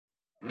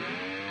Welcome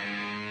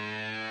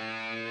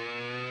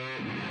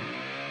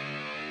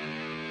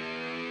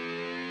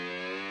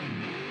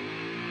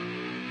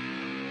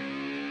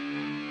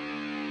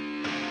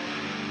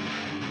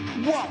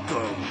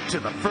to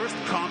the First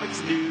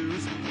Comics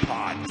News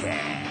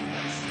Podcast.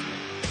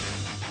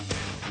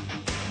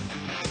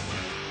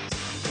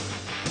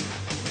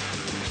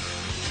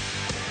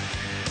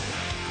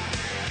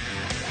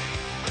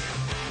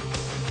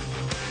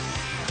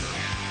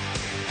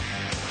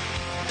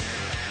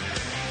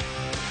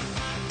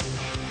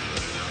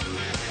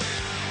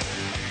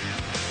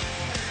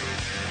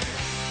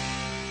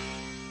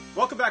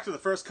 Welcome back to the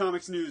First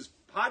Comics News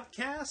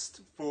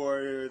Podcast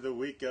for the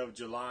week of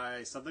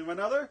July something or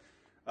another.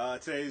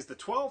 Today is the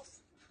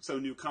 12th, so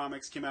new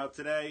comics came out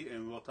today,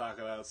 and we'll talk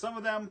about some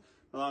of them,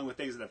 along with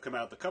things that have come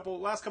out the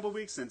last couple of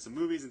weeks, and some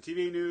movies and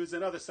TV news,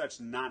 and other such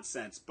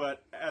nonsense.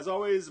 But, as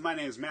always, my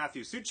name is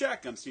Matthew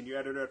Suchek. I'm senior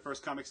editor at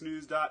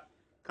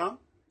FirstComicsNews.com.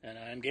 And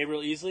I'm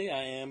Gabriel Easley.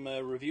 I am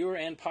a reviewer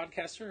and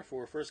podcaster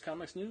for First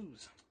Comics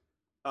News.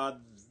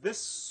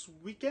 This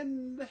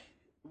weekend,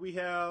 we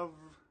have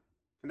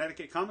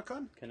Connecticut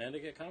Comic-Con.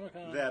 Connecticut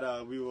Comic-Con.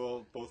 That we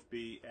will both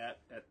be at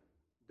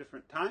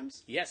different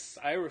times. Yes,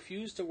 I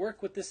refuse to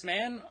work with this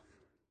man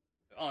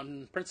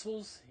on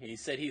principles. He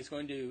said he's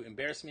going to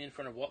embarrass me in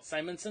front of Walt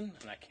Simonson,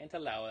 and I can't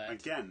allow that.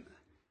 Again.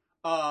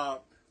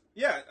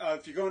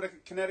 If you're going to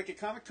Connecticut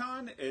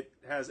Comic-Con, it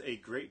has a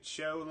great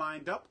show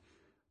lined up.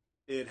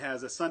 It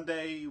has a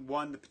Sunday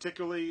one that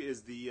particularly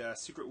is the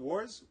Secret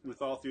Wars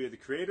with all three of the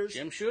creators.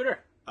 Jim Shooter.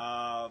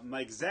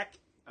 Mike Zeck.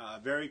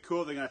 Very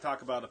cool. They're going to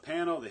talk about a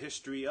panel, the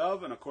history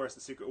of, and of course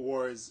the Secret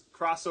Wars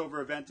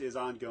crossover event is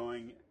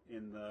ongoing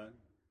in the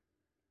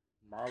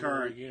Marvel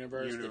current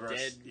universe, the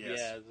dead. Yes.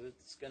 Yeah,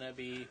 it's going to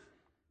be,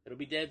 it'll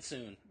be dead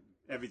soon.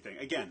 Everything.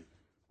 Again.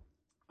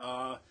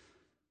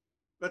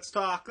 Let's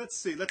talk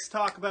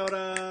about,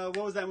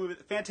 what was that movie?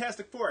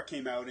 Fantastic Four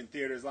came out in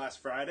theaters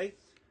last Friday.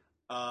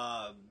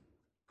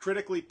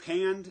 Critically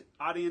panned,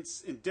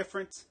 audience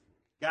indifferent,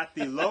 got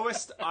the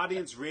lowest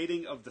audience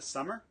rating of the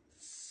summer.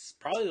 It's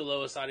probably the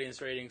lowest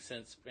audience rating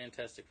since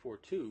Fantastic Four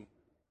 2,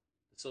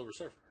 The Silver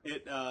Surfer.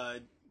 It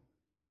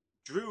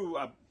drew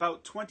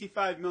about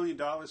 $25 million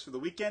for the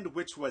weekend,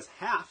 which was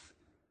half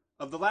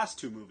of the last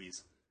two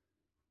movies.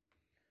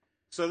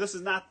 So this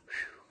is not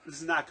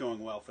going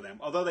well for them.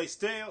 Although they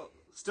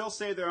still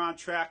say they're on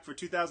track for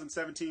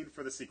 2017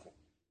 for the sequel.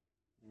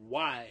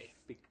 Why?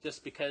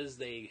 Just because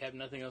they have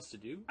nothing else to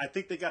do? I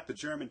think they got the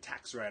German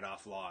tax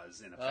write-off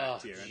laws in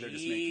effect here, and they're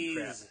just making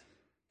crap.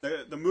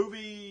 The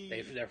movie...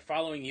 They're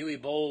following Yui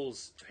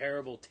Bowles'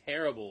 terrible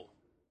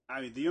I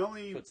mean, the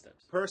only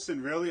footsteps.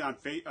 person really on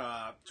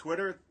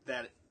Twitter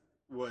that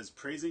was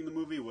praising the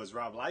movie was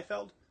Rob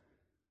Liefeld,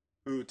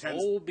 who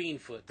tends Old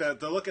Beanfoot.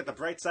 to look at the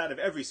bright side of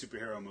every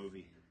superhero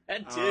movie.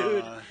 That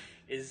dude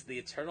is the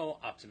eternal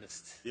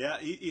optimist. Yeah,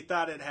 he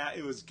thought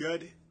it was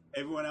good.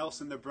 Everyone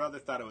else and their brother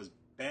thought it was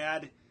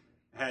bad.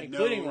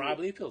 Including Rob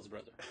Liefeld's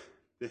brother.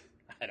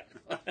 I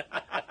don't know.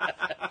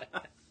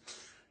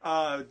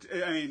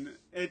 I mean,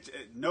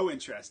 no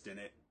interest in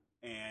it,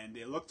 and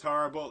it looked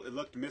horrible. It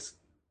looked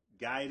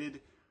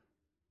misguided.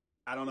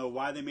 I don't know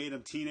why they made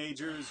them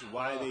teenagers.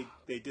 Why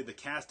they did the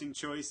casting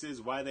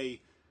choices. Why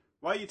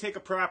you take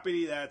a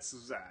property that's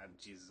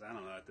Jesus, I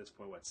don't know at this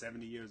point, what,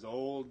 70 years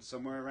old,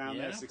 somewhere around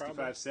there, 65,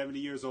 probably. 70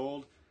 years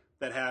old,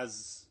 that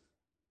has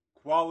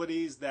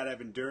qualities that have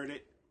endured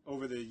it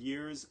over the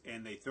years,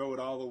 and they throw it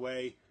all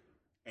away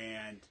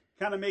and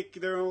kind of make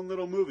their own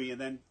little movie, and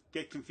then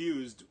get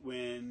confused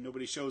when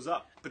nobody shows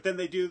up. But then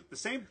the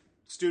same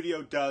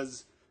studio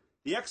does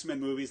the X-Men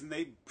movies, and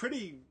they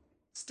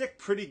stick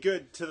pretty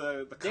good to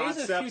the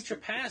concepts. Days of Future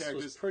Past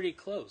was pretty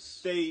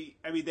close. They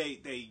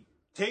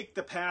take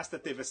the past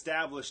that they've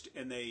established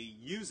and they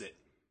use it,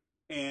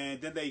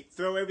 and then they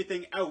throw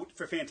everything out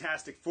for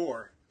Fantastic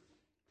Four.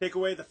 Take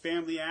away the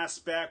family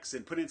aspects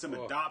and put in some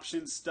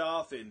adoption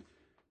stuff and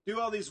do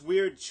all these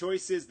weird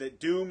choices that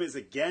Doom is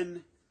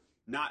again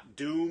not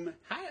Doom.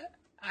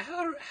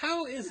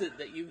 How is it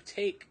that you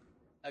take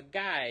a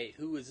guy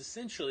who is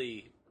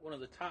essentially one of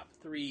the top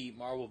 3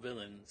 Marvel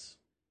villains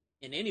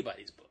in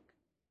anybody's book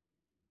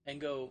and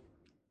go,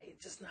 hey,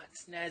 it's just not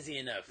snazzy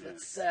enough. Yeah.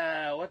 Let's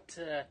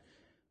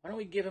why don't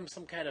we give him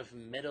some kind of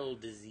mental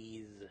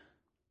disease,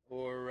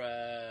 or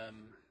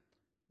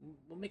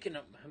we'll make him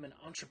an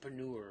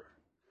entrepreneur.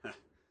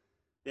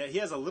 Yeah, he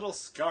has a little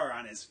scar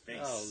on his face.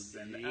 Oh,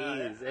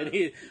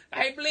 jeez.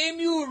 I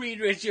blame you, Reed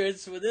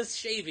Richards, for this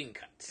shaving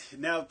cut.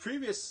 Now,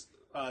 previous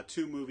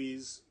 2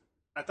 movies,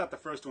 I thought the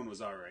first one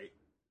was all right.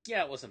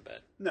 Yeah, it wasn't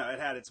bad. No, it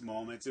had its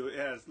moments. It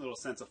had a little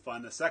sense of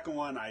fun. The second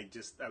one, I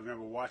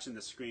remember watching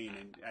the screen,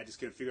 and I just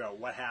couldn't figure out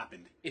what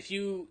happened. If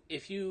you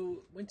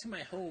went to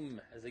my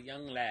home as a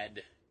young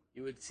lad,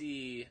 you would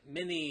see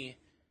many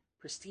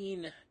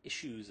pristine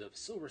issues of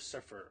Silver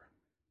Surfer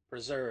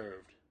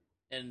preserved,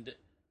 and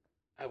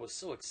I was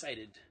so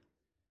excited.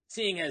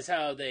 Seeing as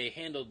how they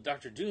handled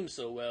Dr. Doom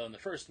so well in the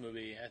first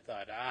movie, I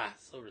thought,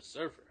 Silver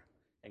Surfer.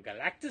 And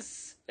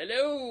Galactus,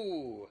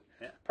 hello.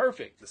 Yeah.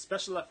 Perfect. The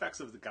special effects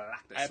of the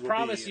Galactus. I will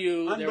promise be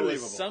you, there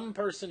unbelievable. was some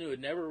person who had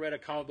never read a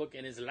comic book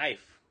in his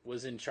life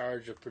was in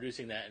charge of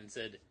producing that and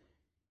said,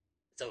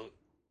 "So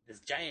this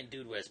giant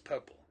dude wears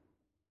purple.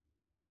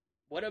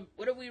 What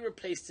if we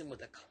replaced him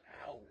with a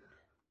cloud?"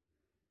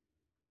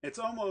 It's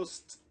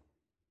almost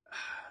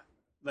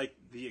like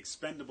the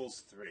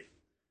Expendables 3,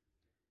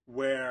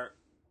 where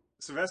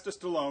Sylvester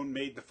Stallone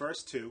made the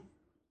first two,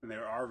 and they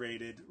were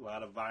R-rated, a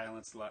lot of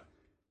violence,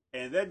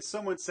 and then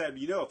someone said,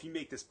 if you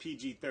make this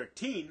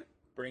PG-13,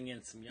 Bring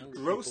in some younger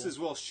grosses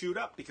people. will shoot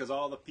up because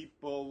all the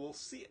people will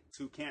see it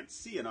who can't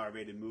see an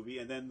R-rated movie,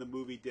 and then the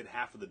movie did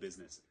half of the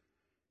business.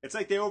 It's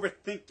like they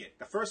overthink it.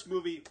 The first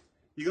movie,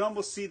 you can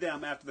almost see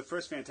them after the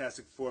first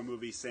Fantastic Four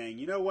movie saying,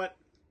 you know what?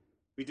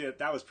 We did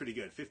that was pretty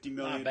good. 50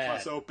 million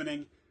plus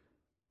opening,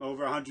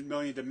 over 100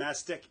 million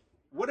domestic.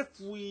 What if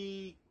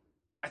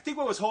I think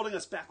what was holding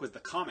us back was the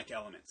comic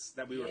elements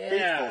that we were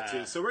faithful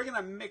to. So we're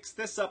gonna mix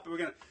this up. We're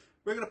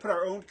gonna put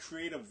our own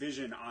creative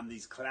vision on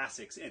these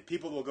classics, and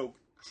people will go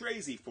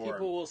crazy for them.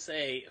 People will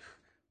say,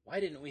 "Why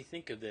didn't we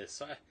think of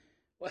this?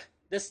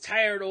 This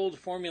tired old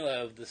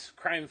formula of this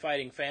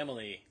crime-fighting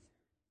family."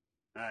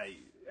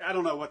 I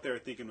don't know what they were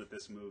thinking with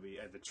this movie.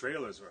 The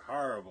trailers were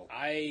horrible.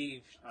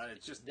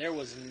 There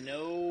was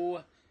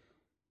no.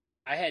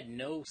 I had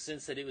no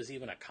sense that it was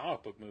even a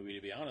comic book movie,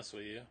 to be honest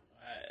with you.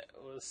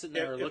 I was sitting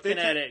there looking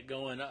at it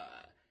going,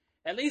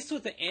 at least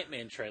with the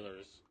Ant-Man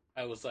trailers,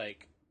 I was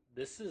like,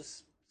 this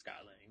is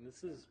Scott Lang.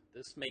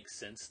 This makes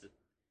sense that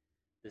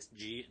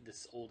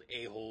this old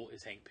a-hole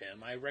is Hank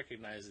Pym. I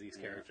recognize these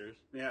characters.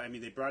 Yeah, I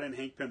mean, they brought in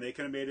Hank Pym. They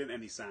could have made it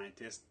any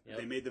scientist. Yep.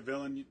 They made the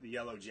villain the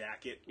Yellow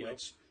Jacket,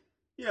 which,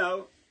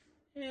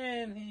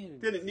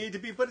 didn't need to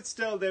be, but it's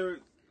still, there were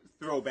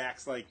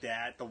throwbacks like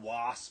that. The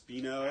Wasp,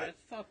 I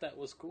thought that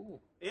was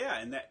cool. Yeah,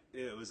 and that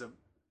it was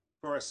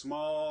for a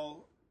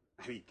small.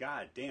 I mean,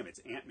 god damn, it's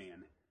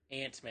Ant-Man.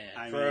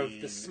 For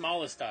the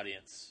smallest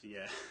audience.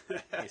 Yeah.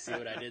 You see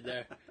what I did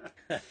there?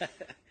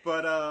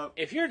 But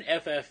if you're an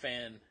FF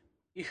fan,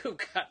 you've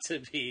got to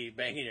be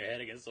banging your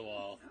head against the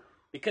wall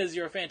because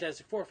you're a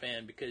Fantastic Four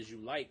fan, because you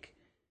like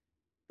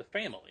the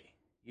family.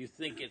 You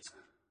think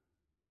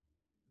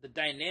the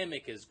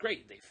dynamic is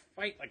great. They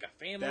fight like a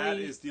family. That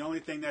is the only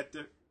thing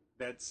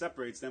that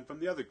separates them from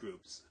the other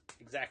groups.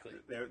 Exactly.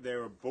 They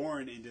were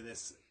born into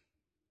this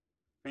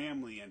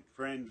family and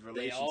friend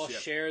relationship. They all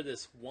share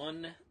this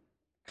one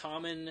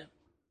common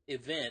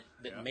event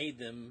that made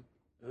them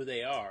who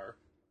they are.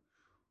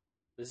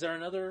 Is there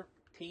another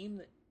team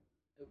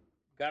that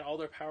got all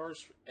their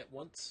powers at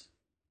once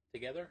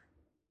together?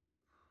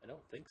 I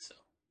don't think so.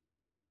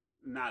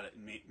 Not at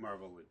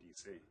Marvel or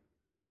DC.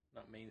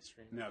 Not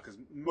mainstream. No, because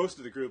most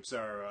of the groups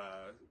are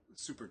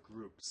super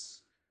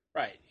groups.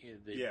 Right.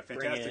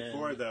 Fantastic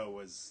Four, though,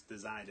 was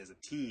designed as a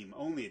team,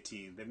 only a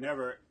team.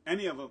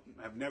 Any of them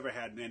have never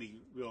had any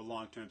real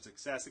long-term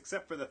success,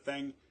 except for the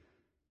Thing,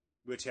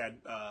 which had,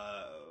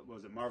 what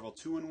was it, Marvel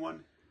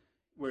 2-in-1?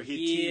 Where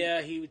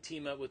he would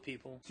team up with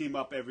people. Team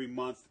up every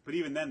month. But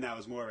even then, that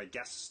was more of a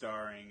guest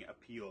starring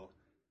appeal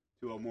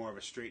to a more of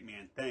a straight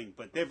man thing.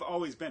 But they've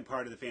always been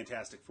part of the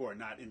Fantastic Four,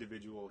 not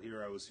individual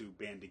heroes who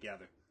band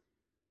together.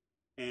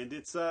 And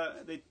it's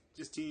they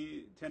just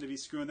tend to be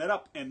screwing that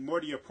up. And more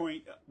to your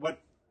point,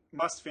 what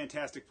must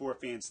Fantastic Four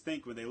fans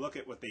think when they look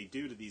at what they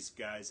do to these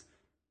guys?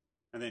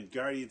 And then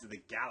Guardians of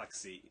the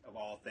Galaxy, of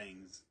all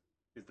things,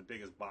 is the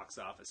biggest box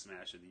office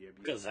smash of the year.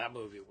 Because that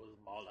movie was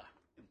baller.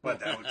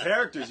 But that was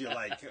characters you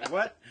like.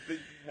 What?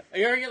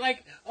 You're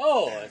like,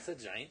 oh, it's a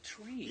giant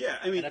tree. Yeah,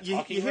 I mean,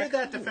 you hear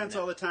that defense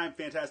all the time.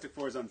 Fantastic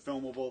Four is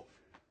unfilmable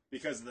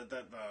because of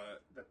the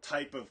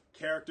type of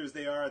characters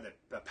they are,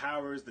 the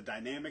powers, the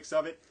dynamics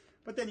of it.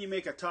 But then you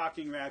make a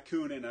talking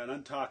raccoon and an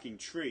untalking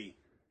tree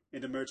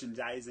into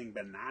merchandising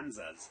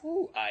bonanzas.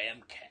 Ooh, I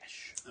am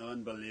cash.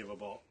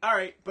 Unbelievable. All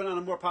right, but on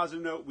a more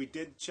positive note, we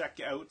did check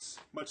out,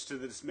 much to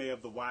the dismay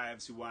of the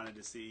wives who wanted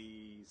to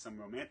see some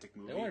romantic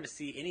movie. They wanted to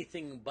see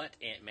anything but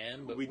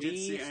Ant-Man, but we did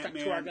see stuck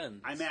Ant-Man, to our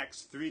guns.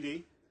 IMAX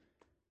 3D.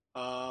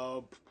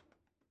 I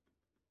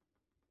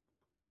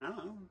don't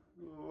know.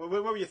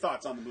 What were your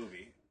thoughts on the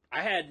movie?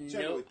 I had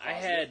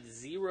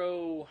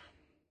zero.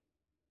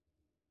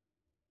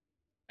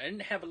 I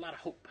didn't have a lot of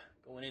hope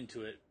going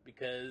into it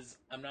because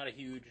I'm not a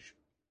huge.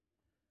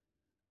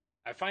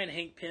 I find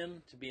Hank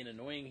Pym to be an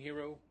annoying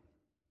hero,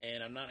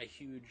 and I'm not a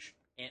huge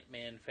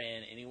Ant-Man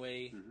fan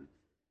anyway. Mm-hmm.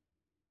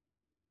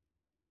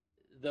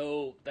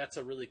 Though that's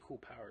a really cool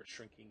power,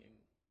 shrinking and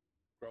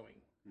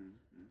growing.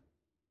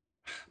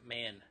 Mm-hmm.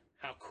 Man,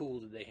 how cool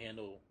did they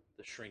handle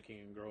the shrinking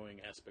and growing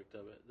aspect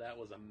of it? That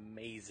was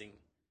amazing.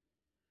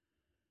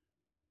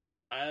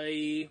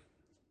 I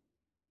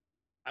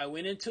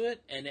went into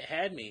it and it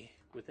had me.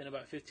 Within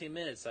about 15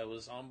 minutes, I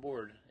was on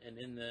board and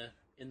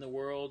in the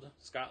world.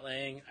 Scott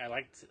Lang, I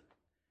liked.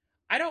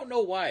 I don't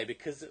know why,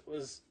 because it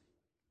was,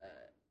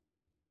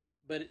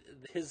 but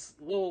his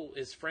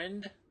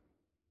friend,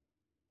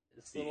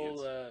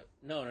 no,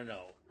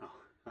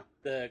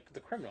 the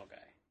criminal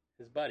guy,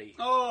 his buddy.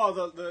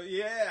 Oh,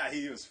 yeah,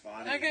 he was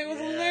funny. That guy was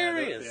yeah,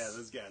 hilarious.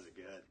 Those guys are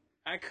good.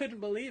 I couldn't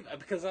believe it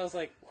because I was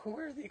like,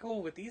 where are they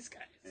going with these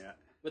guys? Yeah.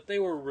 But they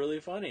were really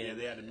funny. Yeah,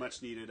 they added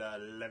much needed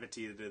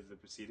levity to the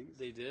proceedings.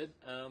 They did.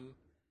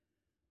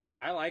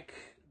 I like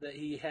that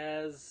he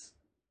has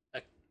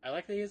a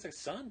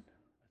son.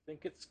 I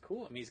think it's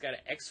cool. I mean, he's got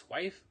an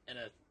ex-wife and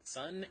a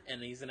son,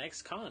 and he's an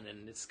ex-con.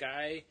 And this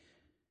guy,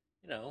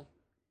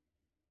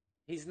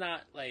 he's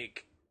not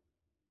like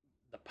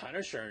the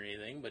Punisher or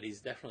anything, but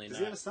he's definitely Does not.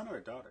 he have a son or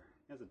a daughter?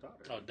 He has a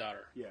daughter. Oh,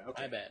 daughter. Yeah,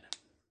 okay. My bad.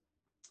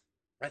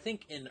 I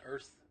think in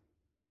Earth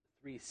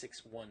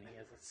 361 he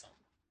has a son.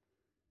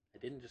 I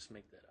didn't just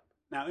make that up.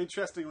 Now,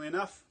 interestingly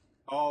enough,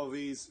 all of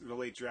these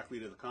relate directly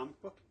to the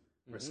comic book,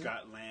 where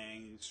Scott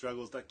Lang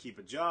struggles to keep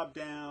a job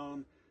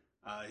down.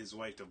 His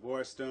wife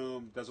divorced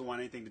him. Doesn't want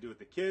anything to do with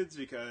the kids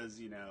because,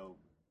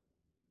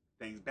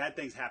 bad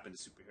things happen to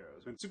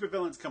superheroes. When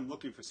supervillains come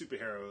looking for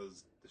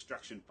superheroes,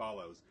 destruction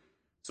follows.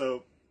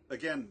 So,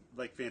 again,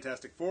 like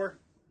Fantastic Four,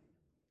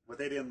 what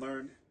they didn't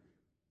learn,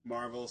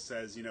 Marvel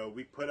says,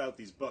 we put out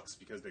these books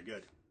because they're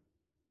good.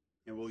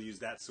 And we'll use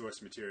that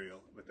source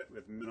material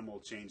with minimal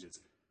changes.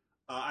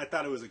 I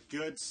thought it was a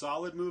good,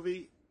 solid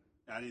movie.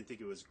 I didn't think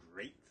it was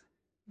great.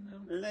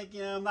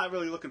 No. I'm not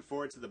really looking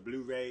forward to the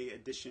Blu-ray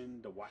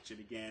edition to watch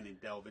it again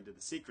and delve into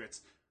the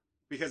secrets.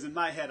 Because in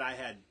my head, I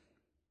had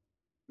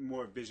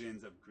more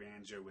visions of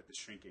grandeur with the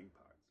shrinking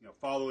part.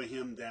 Following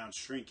him down,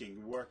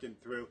 shrinking, working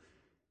through.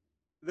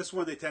 This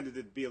one, they tended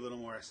to be a little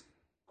more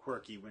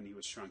quirky when he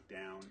was shrunk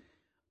down.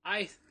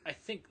 I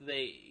think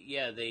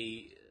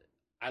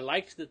I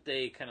liked that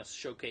they kind of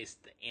showcased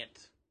the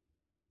ant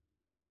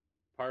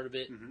part of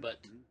it, but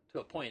to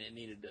a point it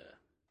needed to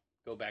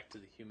go back to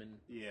the human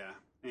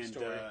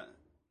story.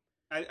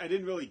 I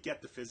didn't really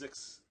get the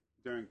physics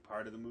during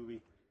part of the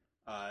movie.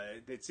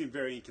 It seemed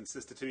very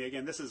inconsistent to me.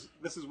 Again, this is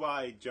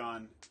why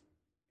John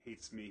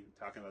hates me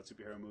talking about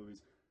superhero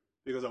movies,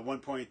 because at one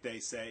point they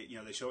say,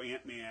 they show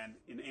Ant-Man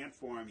in ant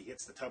form, he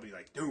hits the tub and he's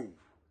like, doom.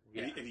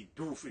 Yeah. And he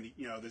doof, and he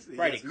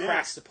right, he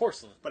cracks the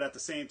porcelain. But at the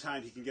same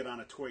time, he can get on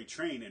a toy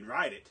train and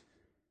ride it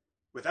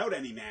without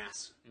any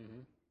mass.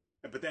 Mm-hmm.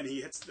 But then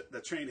he hits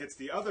the train hits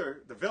the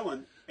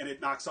villain, and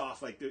it knocks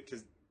off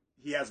because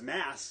he has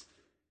mass.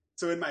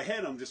 So in my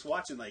head, I'm just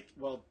watching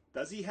well,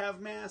 does he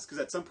have mass? Because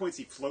at some points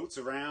he floats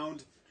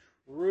around.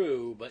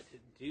 True, but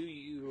do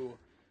you?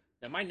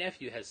 Now my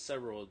nephew has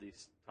several of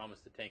these Thomas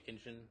the Tank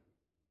Engine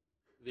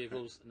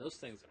vehicles, and those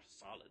things are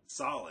solid.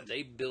 Solid.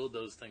 They build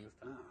those things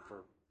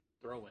for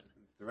throwing.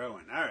 All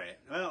right.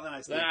 Well, then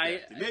I still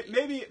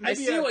maybe I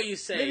see what you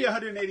say. Maybe a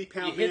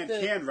 180-pound man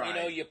can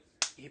ride.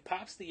 He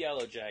pops the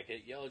Yellow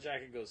Jacket. Yellow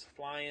Jacket goes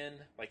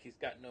flying like he's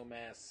got no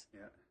mass.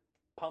 Yeah.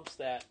 Pumps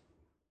that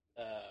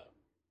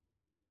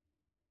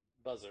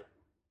buzzer,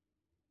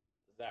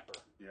 zapper.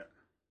 Yeah.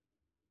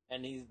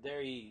 And he's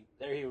there. He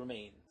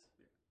remains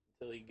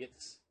until he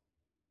gets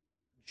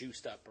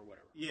juiced up or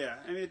whatever.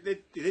 Yeah, I mean, they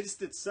just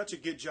did such a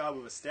good job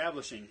of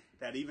establishing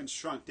that even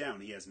shrunk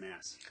down, he has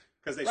mass.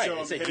 Because they show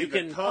him hitting you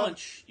can the tub.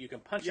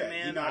 punch a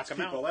man, he knocks knock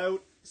him people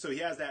out. So he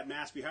has that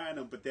mass behind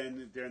him. But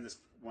then during this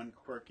one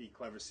quirky,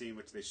 clever scene,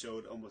 which they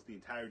showed almost the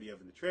entirety of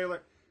in the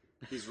trailer,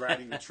 he's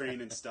riding the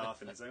train and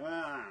stuff, and it's like, well,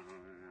 I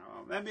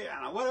don't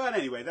know. Well,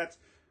 anyway, that's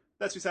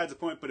besides the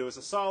point. But it was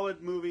a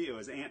solid movie. It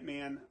was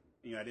Ant-Man.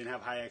 I didn't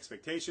have high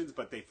expectations,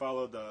 but they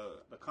followed the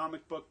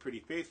comic book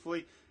pretty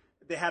faithfully.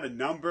 They had a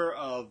number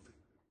of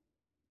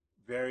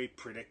very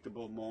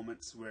predictable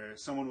moments where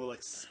someone will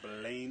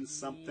explain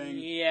something.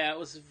 Yeah, it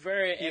was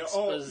very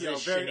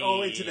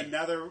exposition-y. Into the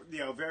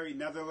very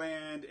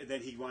Netherland, and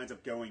then he winds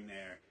up going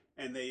there,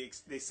 and they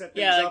set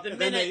things up, and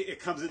then it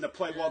comes into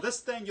play. Well,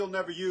 this thing you'll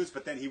never use,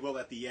 but then he will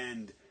at the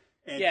end.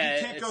 And you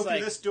can't go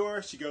through this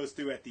door. She goes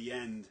through at the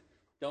end.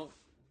 Don't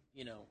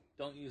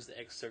use the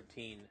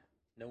X-13.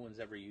 No one's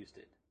ever used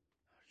it.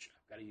 Oh, shit,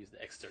 I've got to use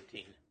the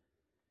X-13.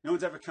 No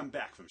one's ever come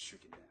back from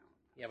shrinking down.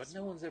 Yeah, but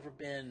no one's ever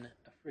been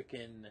a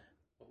freaking...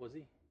 What was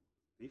he?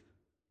 Thief?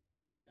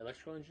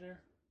 Electrical engineer?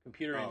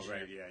 Computer engineer.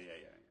 Right.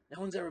 Yeah. No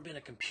one's ever been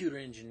a computer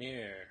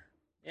engineer.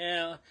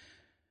 Yeah.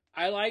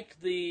 I like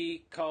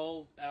the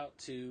call out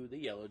to the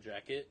Yellow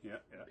Jacket. Yeah.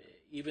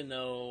 Even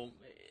though...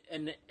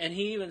 And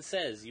he even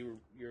says, you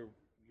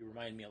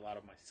remind me a lot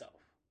of myself.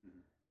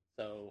 Mm-hmm.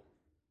 So,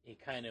 he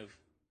kind of...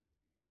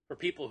 For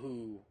people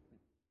who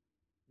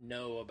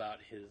know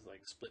about his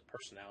split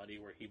personality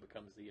where he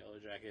becomes the Yellow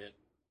Jacket...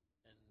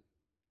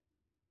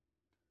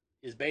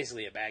 is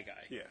basically a bad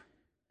guy. Yeah.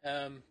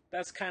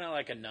 That's kind of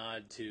like a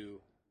nod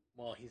to,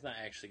 well, he's not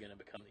actually going to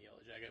become the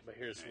Yellow Jacket, but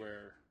here's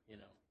where,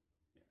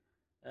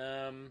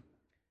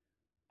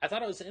 I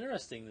thought it was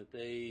interesting that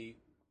they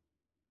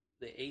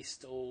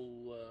aced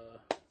the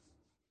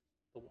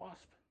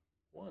Wasp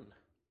 1.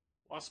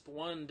 Wasp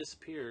 1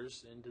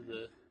 disappears into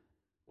the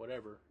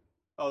whatever.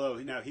 Although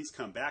now he's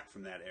come back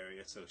from that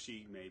area, so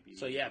she may be.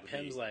 So yeah,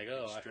 Pym's like,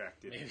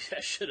 maybe I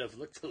should have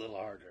looked a little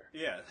harder.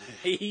 Yeah.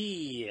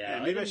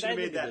 Yeah. Maybe I should have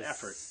made that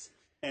effort.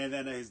 And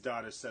then his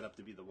daughter's set up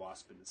to be the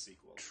Wasp in the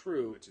sequel.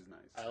 True. Which is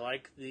nice. I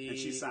like the. And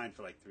she signed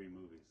for 3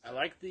 movies. I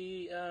like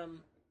the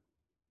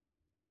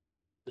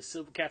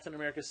Captain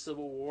America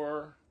Civil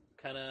War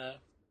kind of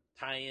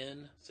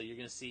tie-in. So you're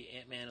going to see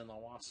Ant-Man and the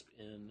Wasp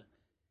in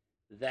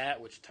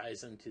that, which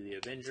ties into the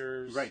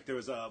Avengers. Right. There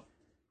was the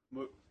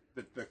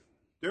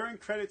during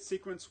credit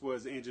sequence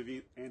was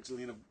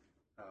Angelina.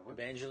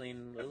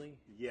 Evangeline Lilly?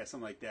 Yeah,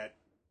 something like that.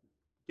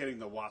 Getting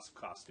the Wasp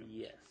costume.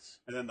 Yes.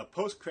 And then the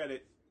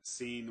post-credit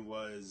scene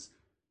was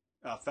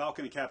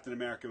Falcon and Captain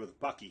America with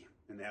Bucky.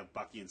 And they have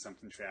Bucky in some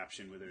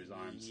contraption with his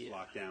arms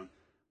locked down.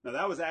 Now,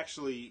 that was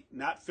actually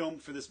not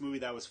filmed for this movie.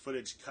 That was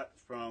footage cut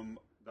from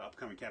the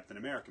upcoming Captain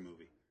America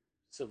movie.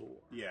 Civil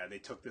War. Yeah, they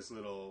took this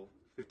little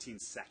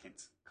 15-second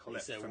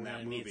clip said, from we're that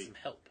gonna movie. need some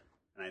help.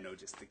 And I know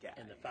just the guy.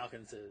 And the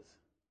Falcon says,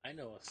 I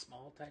know a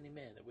small, tiny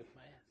man that whipped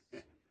my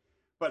ass.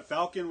 But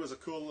Falcon was a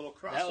cool little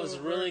crossover. That was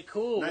really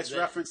cool. Nice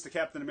reference to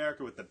Captain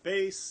America with the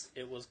base.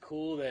 It was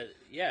cool that,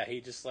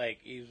 he just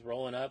he's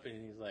rolling up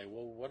and he's like,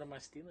 well, what am I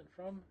stealing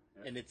from?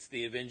 Yeah. And it's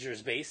the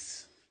Avengers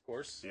base, of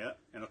course. Yeah,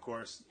 and of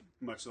course,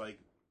 much like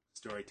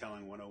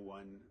Storytelling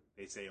 101,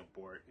 they say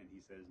abort, and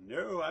he says,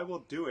 no, I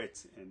will do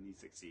it, and he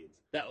succeeds.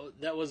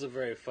 That was a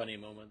very funny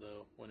moment,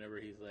 though, whenever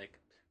he's like,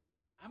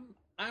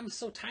 I'm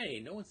so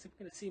tiny, no one's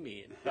going to see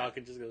me. And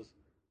Falcon just goes,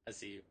 I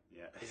see you.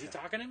 Yeah. Is he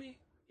talking to me?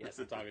 Yes,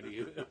 I'm talking to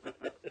you.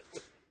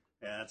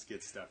 Yeah, that's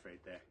good stuff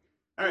right there.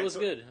 All right, it was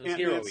good. It was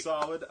Ant-Man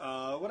solid.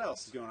 What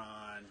else is going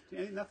on?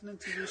 Nothing in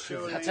TV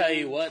show? I'll tell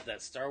you what,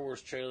 that Star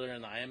Wars trailer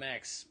in the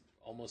IMAX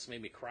almost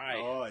made me cry.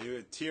 Oh, you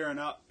were tearing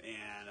up,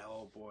 and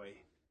oh boy.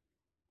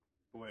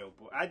 Boy, oh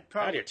boy.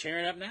 God, you're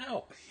tearing up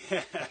now.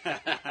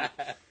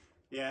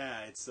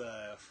 Yeah, it's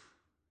going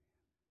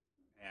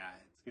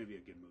to be a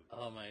good movie.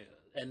 Oh my!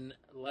 And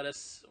why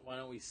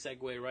don't we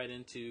segue right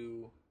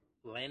into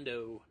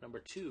Lando number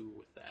 2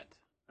 with that?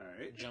 All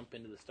right. Jump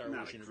into the Star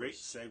Wars universe. Not a great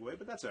segue,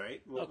 but that's all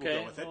right. We'll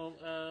go with it.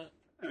 I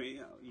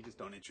mean, you just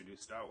don't introduce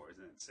Star Wars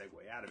and then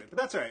segue out of it. But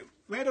that's all right.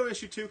 Lando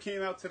issue 2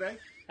 came out today.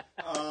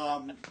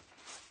 I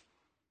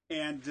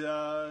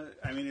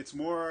mean, it's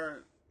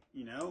more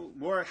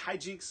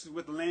hijinks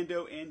with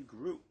Lando and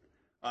Groot.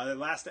 The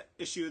last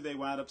issue, they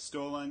wound up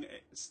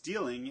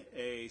stealing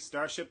a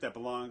starship that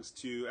belongs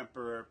to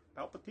Emperor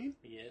Palpatine.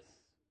 Yes.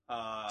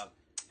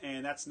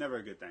 And that's never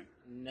a good thing.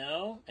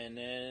 No, and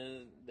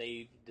then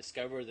they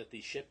discover that the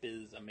ship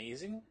is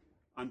amazing.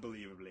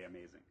 Unbelievably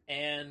amazing.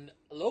 And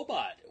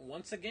Lobot,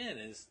 once again,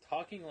 is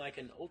talking like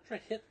an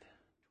ultra-hip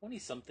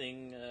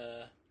 20-something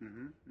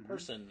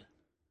person,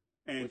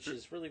 which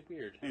is really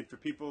weird. And for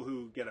people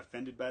who get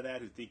offended by that,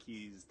 who think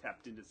he's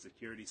tapped into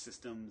security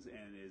systems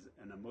and is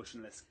an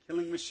emotionless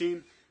killing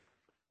machine,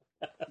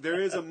 there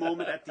is a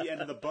moment at the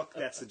end of the book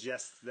that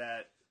suggests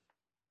that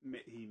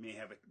he may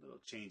have a little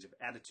change of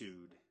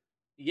attitude.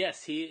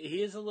 Yes, he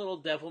is a little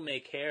devil may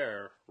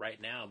care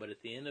right now, but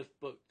at the end of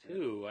book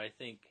 2, I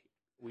think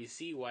we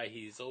see why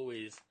he's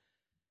always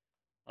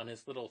on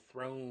his little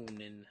throne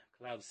in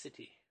Cloud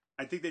City.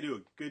 I think they do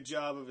a good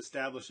job of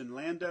establishing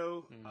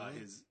Lando,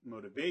 his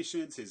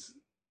motivations, his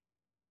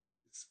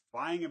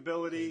flying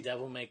ability. His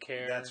devil may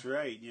care. That's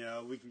right.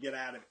 We can get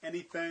out of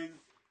anything.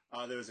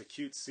 There was a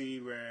cute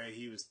scene where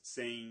he was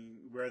saying,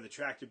 where are the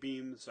tractor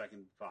beams so I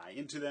can fly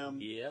into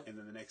them? Yep. And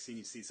then the next scene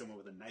you see someone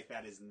with a knife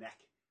at his neck.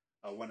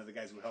 One of the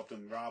guys who helped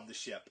him rob the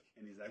ship.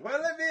 And he's like,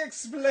 well, let me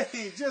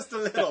explain just a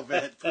little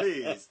bit,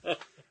 please.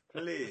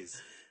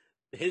 Please.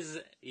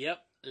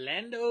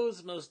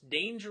 Lando's most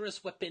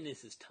dangerous weapon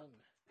is his tongue.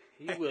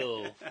 He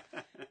will,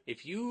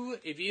 if you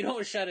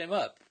don't shut him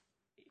up,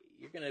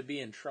 you're going to be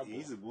in trouble.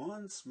 He's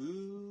one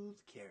smooth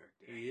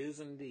character. He is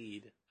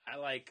indeed.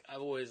 I've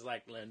always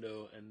liked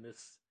Lando, and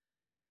this.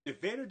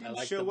 If Vader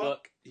didn't show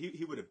up,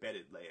 he would have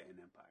bedded Leia in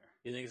Empire.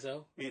 You think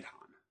so? And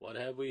Han. What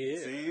have we here?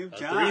 Same a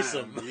time.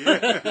 Threesome.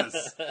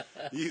 Yes.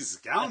 You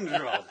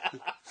scoundrel.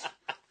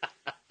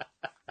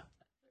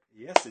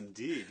 Yes,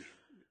 indeed.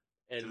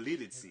 And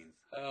deleted scenes.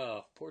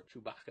 Oh, poor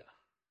Chewbacca.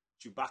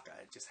 Chewbacca,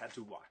 I just had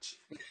to watch.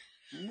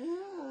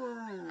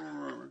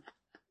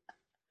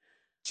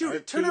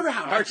 Chewie, turn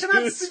around. I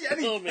cannot see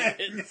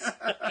anything.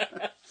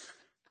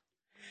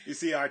 You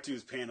see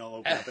R2's panel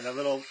open up, and a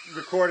little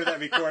recorder that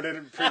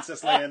recorded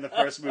Princess Leia in the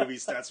first movie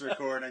starts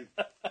recording.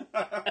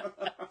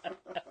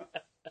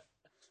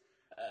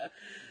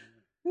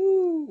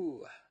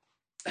 Woo.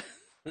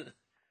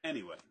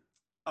 Anyway,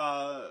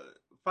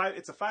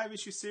 it's a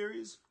 5-issue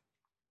series.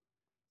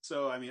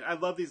 So, I mean, I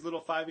love these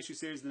little 5-issue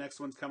series. The next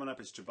one's coming up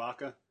is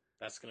Chewbacca.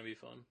 That's going to be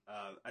fun.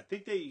 I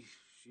think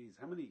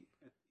how many?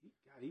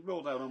 God, he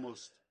rolled out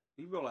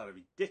a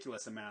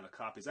ridiculous amount of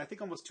copies. I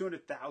think almost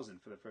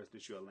 200,000 for the first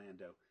issue of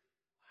Lando,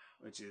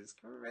 which is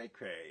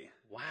cray.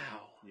 Wow.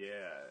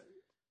 Yeah.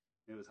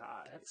 It was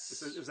high.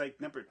 It was like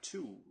number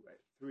 2,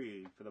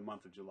 3 for the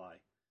month of July.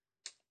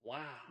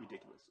 Wow.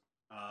 Ridiculous.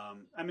 I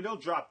mean, it'll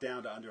drop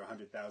down to under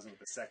 100,000 with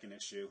the second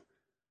issue.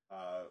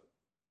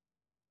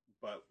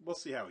 But we'll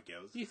see how it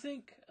goes. Do you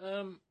think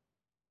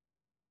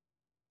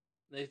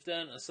they've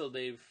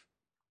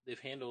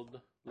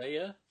handled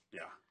Leia?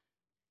 Yeah.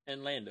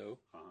 And Lando.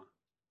 Uh-huh.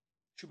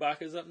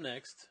 Chewbacca's up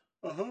next.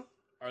 Uh-huh.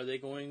 Are they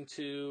going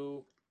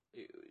to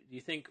do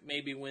you think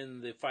maybe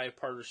when the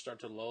 5-parters start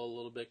to lull a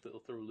little bit, that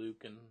they'll throw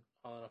Luke and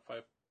on a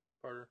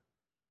 5-parter?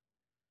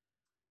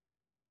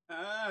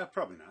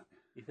 Probably not.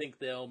 You think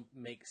they'll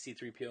make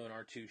C-3PO and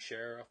R2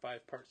 share a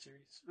 5-part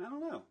series? I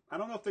don't know. I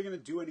don't know if they're going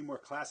to do any more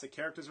classic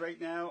characters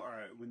right now,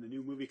 or when the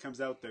new movie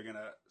comes out, they're going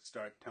to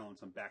start telling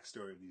some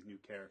backstory of these new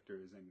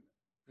characters and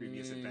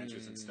previous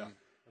adventures and stuff.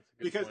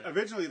 Because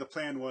originally the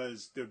plan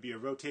was there'd be a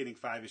rotating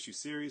 5-issue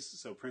series,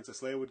 so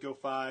Princess Leia would go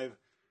 5,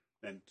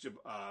 then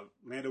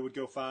Lando would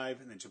go 5,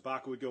 and then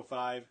Chewbacca would go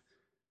 5.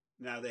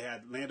 Now they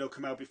had Lando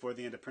come out before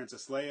the end of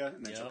Princess Leia,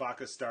 and then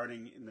Chewbacca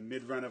starting in the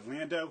mid-run of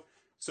Lando.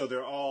 So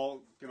they're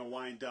all going to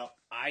wind up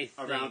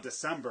around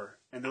December,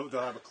 and they'll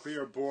have a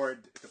clear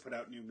board to put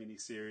out new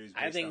miniseries.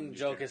 I think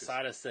Joe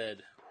Quesada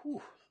said,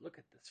 "Whew, look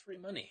at this free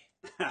money.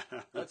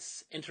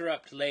 Let's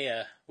interrupt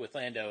Leia with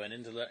Lando and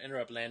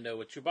interrupt Lando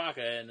with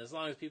Chewbacca, and as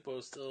long as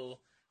people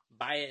still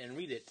buy it and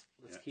read it,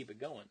 let's keep it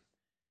going."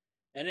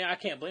 And I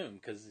can't blame him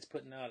because he's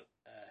putting out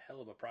a hell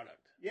of a product.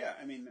 Yeah,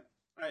 I mean,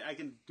 I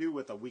can do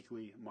with a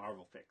weekly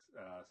Marvel fix,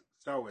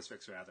 Star Wars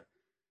fix rather.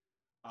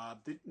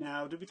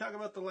 Did we talk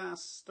about the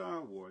last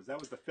Star Wars? That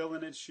was the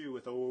fill-in issue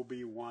with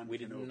Obi-Wan. We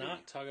did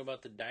not talk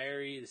about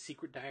the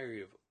secret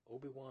diary of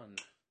Obi-Wan.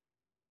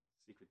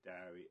 Secret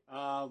diary.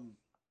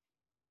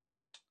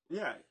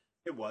 Yeah,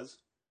 it was.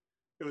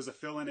 It was a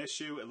fill-in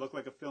issue. It looked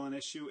like a fill-in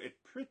issue.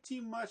 It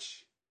pretty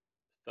much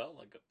felt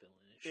like a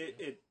fill-in issue.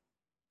 It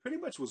pretty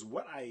much was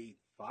what I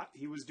thought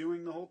he was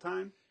doing the whole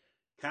time.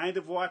 Kind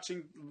of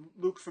watching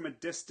Luke from a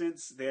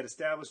distance. They had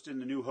established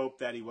in A New Hope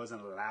that he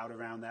wasn't allowed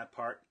around that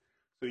part.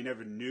 So he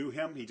never knew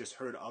him. He just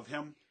heard of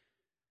him.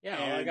 Yeah,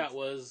 all I got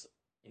was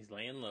he's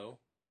laying low.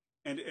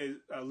 And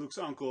Luke's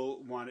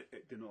uncle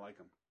didn't like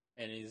him.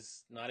 And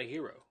he's not a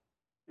hero.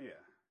 Yeah.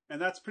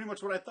 And that's pretty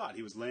much what I thought.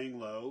 He was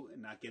laying low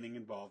and not getting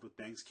involved with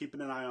things,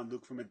 keeping an eye on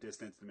Luke from a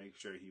distance to make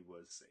sure he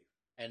was safe.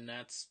 And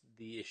that's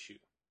the issue.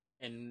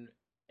 And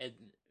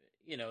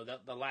you know,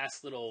 the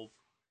last little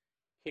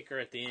kicker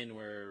at the end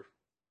where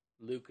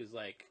Luke is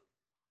like,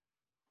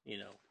 you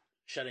know,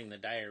 shutting the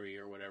diary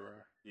or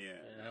whatever. Yeah.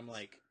 And I'm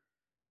like,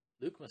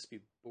 Luke must be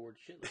bored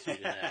shitless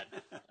reading that.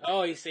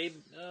 Oh, he saved.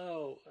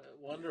 Oh,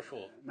 wonderful.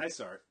 Yeah, nice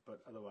art,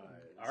 but otherwise,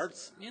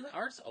 art's the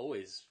art's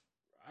always.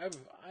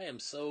 I am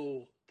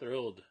so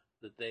thrilled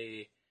that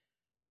they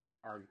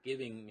are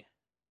giving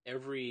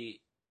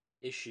every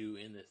issue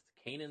in this.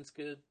 Kanan's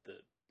good. The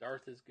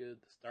Darth is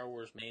good. The Star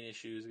Wars main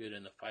issue is good,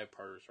 and the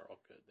 5-parters are all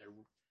good.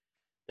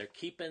 They're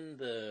keeping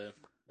the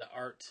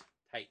art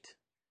tight.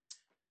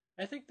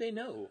 I think they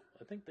know.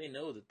 I think they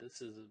know that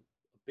this is a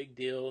big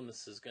deal, and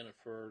this is gonna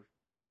for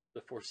the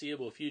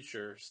foreseeable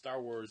future,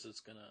 Star Wars is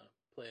going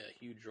to play a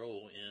huge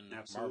role in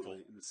Marvel.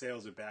 And the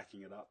sales are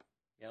backing it up.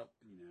 Yep.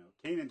 You know,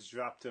 Kanan's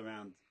dropped to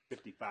around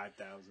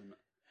 55,000.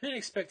 I didn't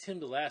expect him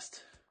to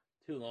last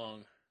too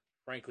long,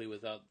 frankly,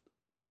 without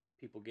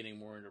people getting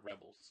more into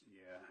Rebels.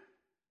 Yeah.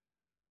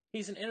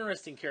 He's an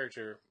interesting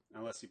character.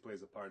 Unless he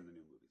plays a part in the new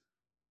movies.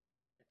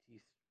 Do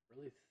you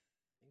really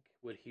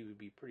think he would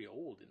be pretty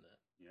old in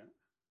the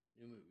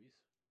new movies?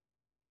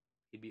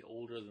 He'd be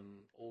older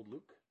than old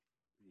Luke?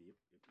 Yep.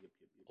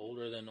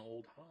 Older than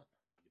old Han.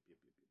 Yep.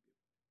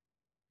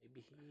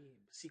 Maybe he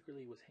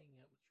secretly was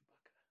hanging out with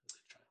Chewbacca as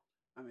a child.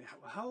 I mean,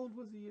 how old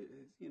was he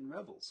in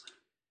Rebels?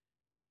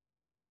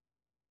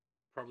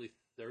 Probably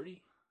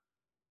 30.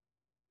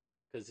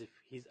 Because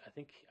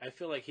I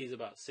feel like he's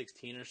about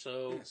 16 or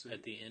so,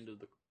 at the end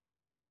of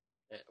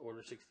at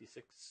Order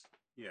 66.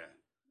 Yeah.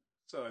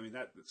 So, I mean,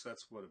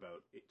 that's what,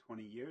 about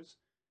 20 years?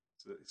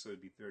 So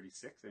it'd be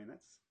 36. I mean,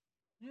 that's...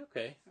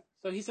 Okay.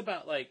 So he's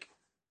about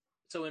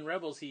so in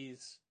Rebels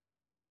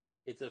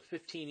it's a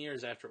 15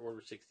 years after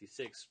Order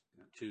 66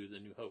 to the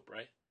New Hope,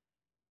 right?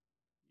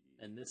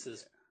 And this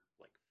is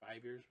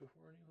 5 years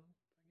before New Hope,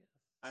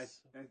 I guess.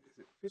 Is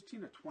it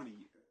 15 or 20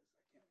 years?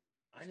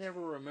 I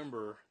never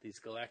remember these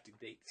galactic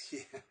dates.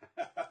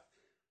 Yeah.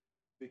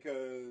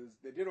 Because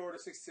they did Order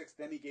 66,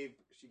 then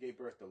she gave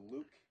birth to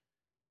Luke.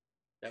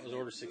 That was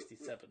Order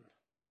 67.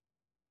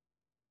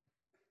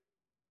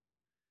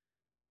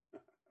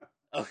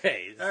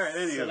 Okay. All right,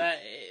 anyway.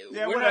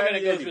 So we're not going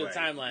to go through the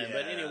timeline,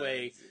 but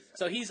anyway,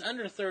 so he's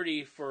under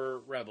 30 for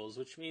Rebels,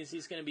 which means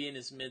he's going to be in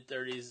his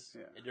mid-30s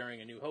during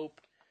A New Hope,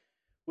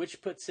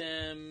 which puts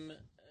him,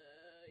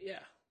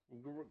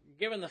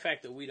 given the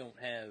fact that we don't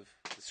have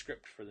the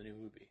script for the new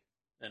movie,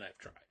 and I've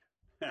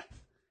tried.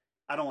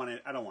 I don't want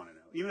to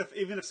know.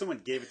 Even if someone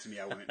gave it to me,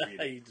 I wouldn't read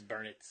it. You just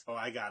burn it. Oh,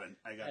 I got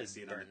to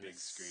see it on the big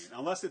screen.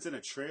 Unless it's in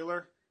a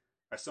trailer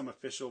or some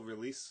official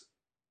release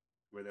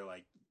where they're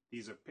like,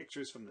 these are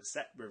pictures from the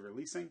set we're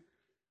releasing.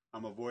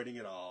 I'm avoiding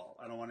it all.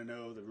 I don't want to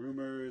know the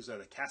rumors or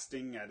the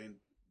casting.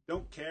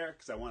 Don't care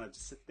because I want to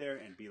just sit there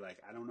and be like,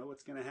 I don't know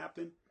what's going to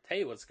happen. Tell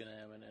you what's going to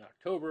happen in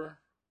October.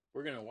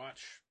 We're going to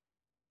watch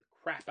the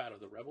crap out of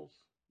the Rebels.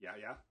 Yeah.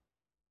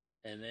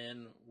 And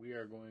then we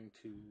are going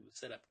to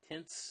set up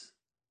tents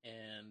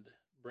and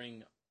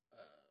bring,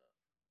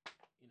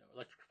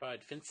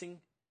 electrified fencing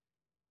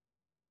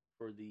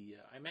for the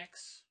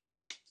IMAX.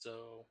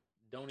 So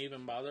don't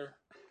even bother.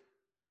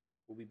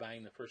 We'll be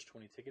buying the first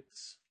 20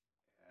 tickets.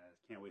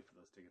 can't wait for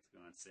those tickets to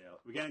go on sale.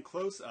 We're getting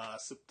close.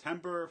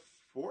 September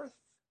 4th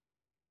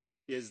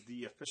is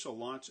the official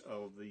launch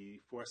of the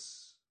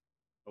Force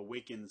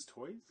Awakens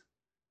toys.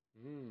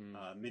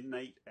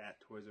 Midnight at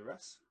Toys R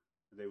Us.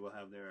 They will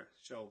have their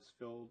shelves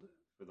filled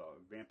for the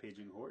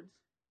rampaging hordes.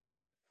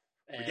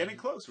 We're getting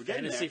close. We're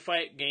getting Fantasy there.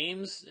 Fight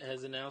Games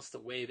has announced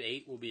that Wave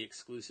 8 will be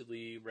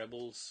exclusively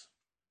Rebels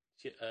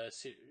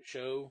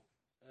show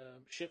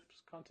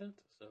ships content.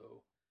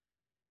 So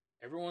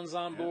everyone's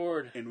on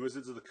board. And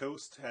Wizards of the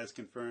Coast has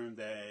confirmed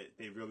that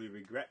they really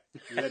regret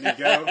letting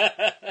go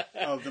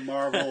of the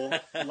Marvel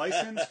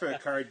license for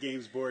card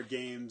games, board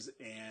games,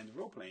 and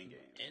role-playing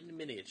games. And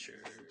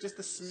miniatures. Just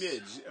a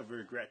smidge of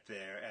regret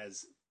there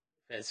as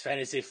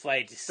Fantasy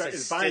Flight is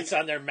sits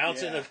on their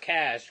mountain of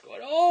cash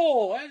going,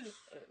 oh,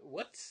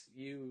 what?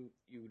 You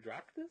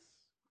dropped this?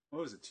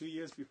 What was it, 2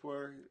 years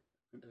before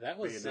that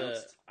was, they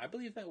announced? I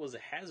believe that was a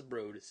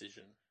Hasbro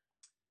decision.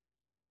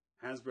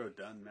 Hasbro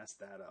done messed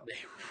that up.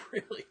 They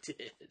really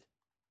did.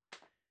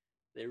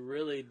 They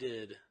really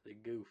did. They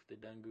goofed. They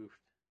done goofed.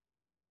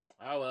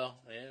 Oh, well.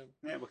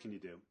 Yeah, what can you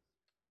do?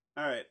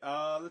 All right,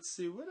 let's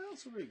see. What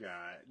else have we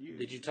got?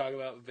 Did you talk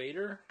about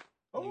Vader?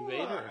 Oh,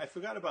 Vader? I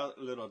forgot about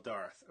little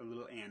Darth, or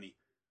little Annie.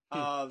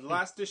 The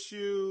last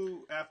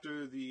issue,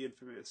 after the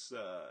infamous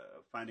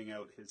finding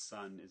out his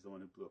son is the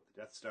one who blew up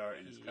the Death Star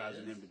and is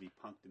causing him to be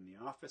punked in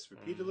the office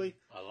repeatedly.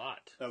 A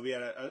lot. We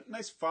had a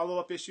nice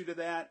follow-up issue to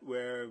that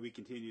where we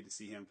continue to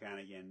see him kind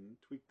of, again,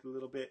 tweaked a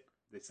little bit.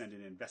 They send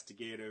an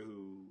investigator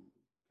who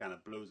kind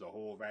of blows a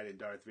hole right in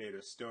Darth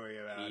Vader's story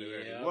about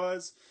where he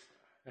was.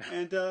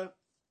 And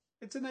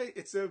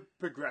it's a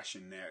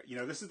progression there. You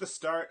know, this is the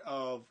start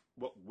of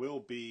what will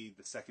be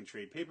the second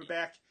trade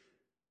paperback.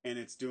 And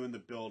it's doing the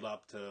build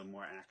up to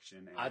more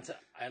action. And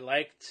I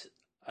liked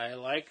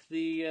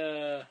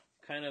the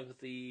kind of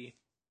the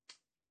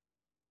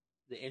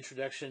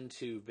introduction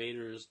to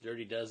Vader's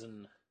Dirty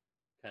Dozen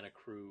kind of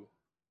crew,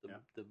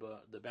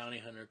 the bounty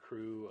hunter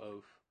crew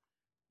of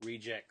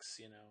rejects.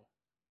 You know,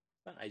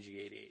 not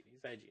IG-88,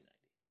 he's IG-90,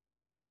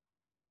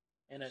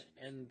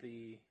 and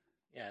the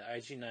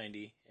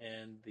IG-90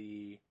 and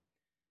the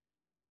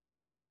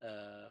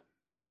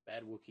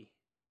Bad Wookiee.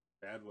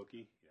 Bad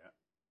Wookiee, yeah.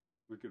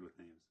 We're good with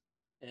names.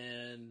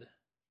 And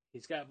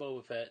he's got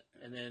Boba Fett.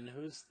 And then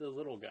who's the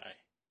little guy?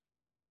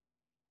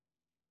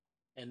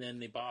 And then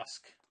the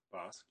Bosk.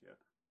 Bosk, yeah.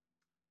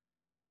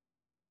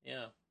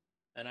 Yeah.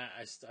 And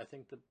I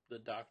think the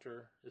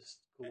Doctor is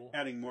cool.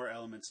 Adding more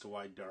elements to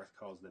why Darth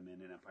calls them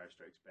in Empire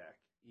Strikes Back.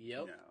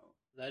 Yep.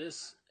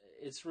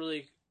 It's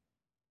really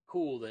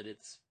cool that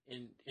it's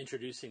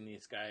introducing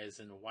these guys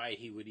and why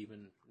he would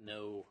even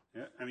know.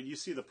 Yeah, I mean, you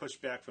see the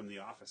pushback from the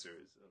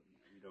officers.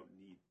 We don't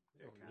need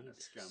kind of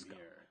scum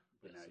here.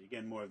 But now you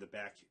get more of the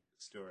back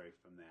story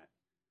from that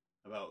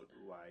about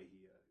why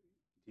he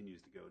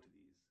continues to go to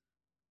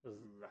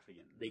these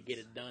ruffians. They get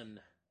it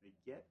done. They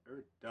get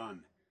her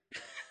done.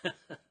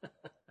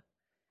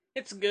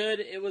 It's good.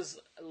 It was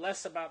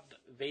less about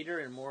Vader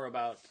and more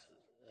about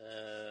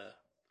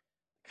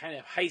kind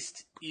of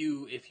heist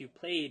you. If you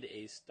played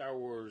a Star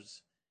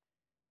Wars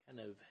kind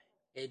of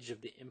Edge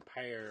of the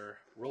Empire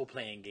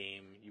role-playing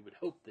game, you would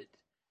hope that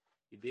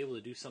you'd be able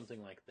to do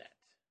something like that.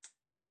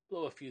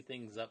 Blow a few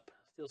things up,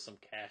 steal some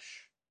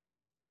cash.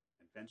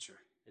 Adventure.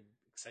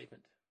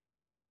 Excitement.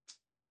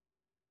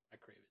 I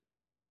crave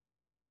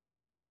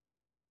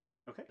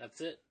it. Okay.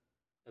 That's it.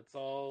 That's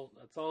all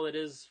it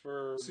is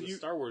for the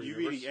Star Wars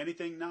universe. You reading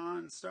anything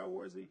non-Star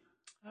Warsy?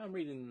 I'm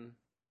reading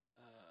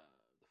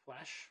The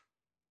Flash,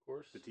 of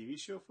course. The TV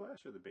show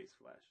Flash or the base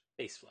Flash?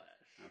 Base Flash.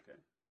 Okay.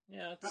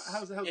 Yeah,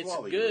 how's it's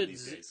Wally good. doing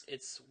these days?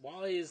 It's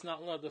Wally is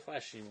not loved the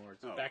Flash anymore.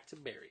 It's back to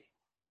Barry.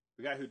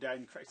 The guy who died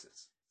in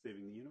Crisis,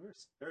 saving the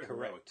universe. Very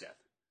heroic death.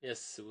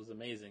 Yes, it was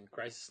amazing.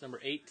 Crisis number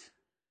 8.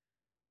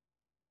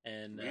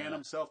 And ran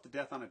himself to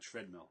death on a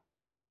treadmill.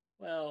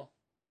 Well,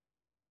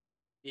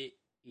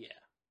 yeah.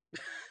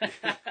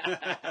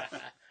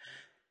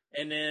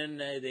 And then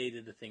they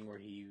did the thing where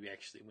he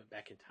actually went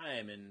back in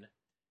time and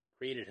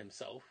created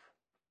himself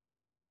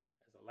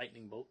as a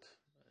lightning bolt.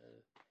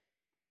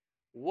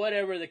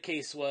 Whatever the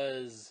case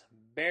was,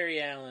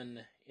 Barry Allen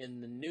in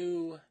the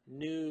new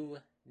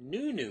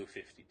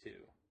 52.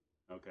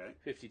 Okay.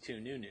 52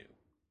 new.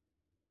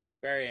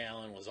 Barry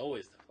Allen was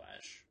always the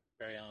Flash.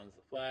 Barry Allen's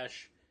the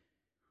Flash.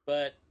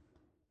 But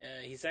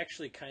he's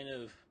actually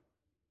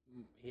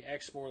he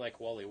acts more like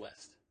Wally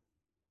West.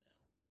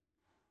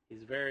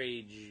 He's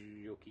very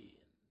jokey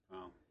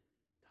and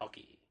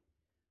talky.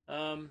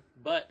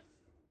 But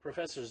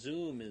Professor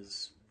Zoom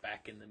is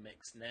back in the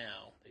mix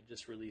now. They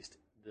just released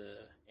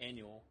the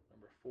annual,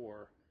 number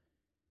 4.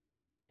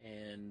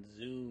 And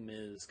Zoom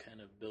is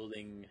kind of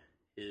building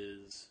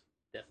his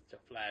Death to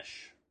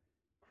Flash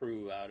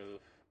crew out of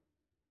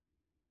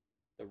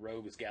the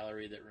Rogues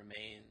Gallery that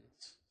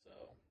remains. So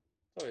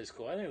it's always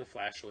cool. I think the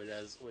Flash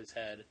always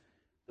had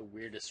the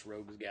weirdest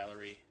Rogues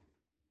Gallery.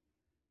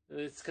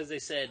 It's because they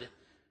said,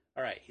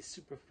 all right, he's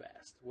super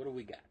fast. What do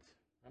we got?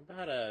 How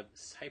about a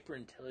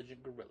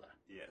hyper-intelligent gorilla?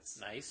 Yes.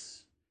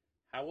 Nice.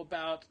 How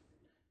about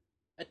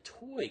a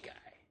toy guy?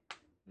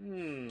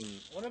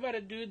 What about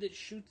a dude that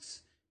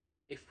shoots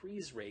a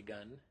freeze ray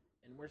gun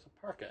and wears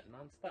a parka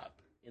nonstop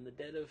in the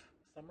dead of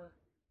summer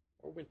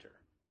or winter?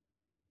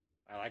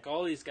 I like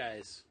all these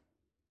guys.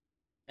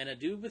 And a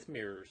dude with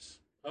mirrors.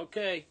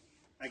 Okay.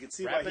 I can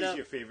see why he's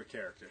your favorite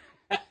character.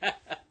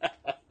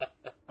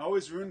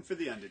 Always rooting for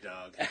the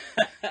underdog.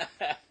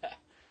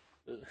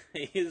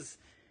 He's,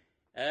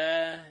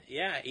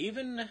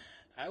 even,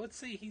 I would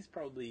say he's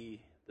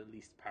probably the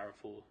least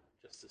powerful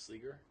Justice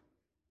Leaguer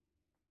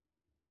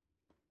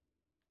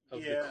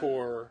of the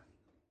core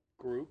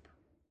group.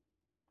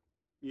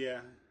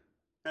 Yeah.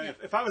 And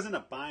if I was in a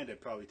bind,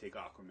 I'd probably take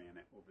Aquaman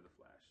over the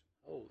Flash.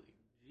 Holy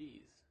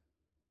jeez.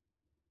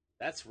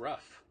 That's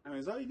rough. I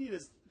mean, all you need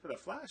is for the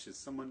Flash is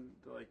someone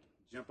to like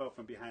jump out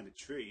from behind a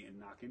tree and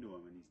knock into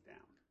him, and he's down.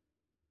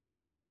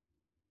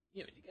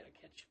 Yeah, but you gotta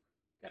catch him.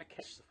 Gotta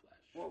catch the Flash.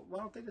 Well, why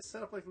don't they just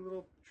set up like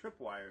little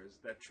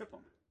tripwires that trip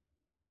him?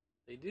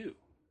 They do.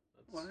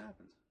 What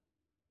happens?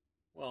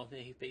 Well,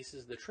 he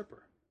faces the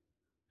tripper.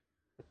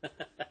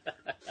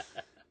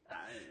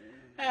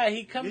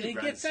 He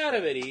gets out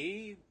of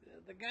it.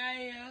 The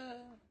guy.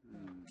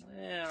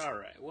 All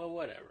right. Well,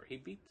 whatever. He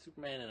beat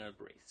Superman in a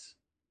race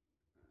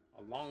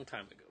a long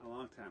time ago.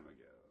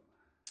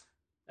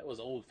 That was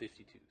old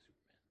 52 Superman.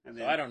 And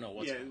then, so I don't know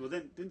what's going on. Well,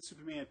 then didn't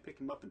Superman pick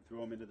him up and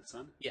throw him into the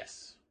sun?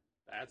 Yes,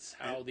 that's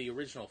how the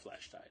original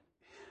Flash died.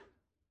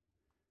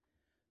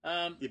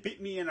 You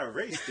beat me in a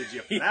race, did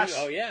you, Flash?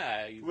 Oh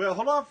yeah. Well,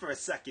 hold on for a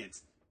second.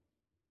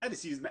 I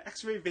just used my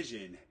X-ray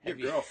vision. Your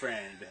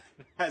girlfriend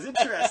has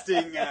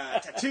interesting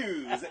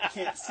tattoos that you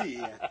can't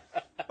see.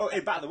 Oh,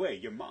 and by the way,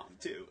 your mom,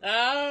 too.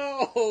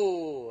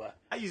 Oh!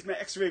 I used my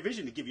X-ray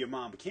vision to give your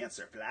mom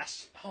cancer,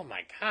 Flash. Oh,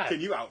 my God.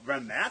 Can you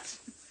outrun that?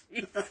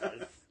 Jesus.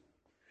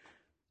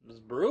 It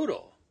was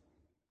brutal.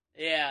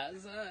 Yeah,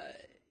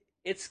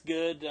 it's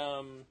good.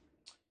 I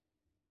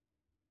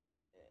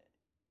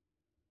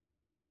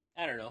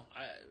don't know.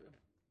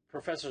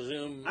 Professor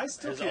Zoom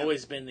has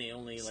always been the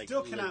only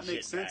still cannot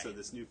make sense guy. of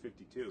this new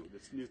 52,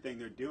 this new thing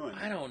they're doing.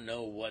 I don't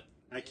know what.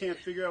 I can't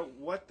figure out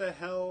what the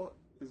hell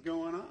is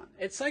going on.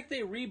 It's like they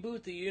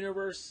reboot the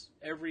universe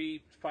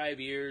every 5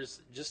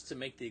 years just to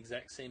make the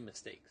exact same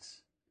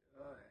mistakes.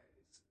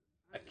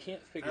 I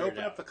can't figure it out. I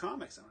open up the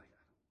comics. I'm like,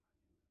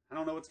 I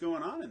don't know what's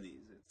going on in these.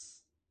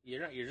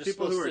 You're just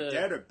people who are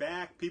dead are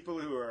back. People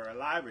who are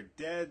alive are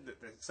dead.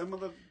 Some of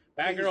the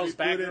Batgirl's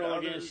Batgirl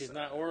again. She's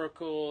not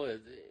Oracle.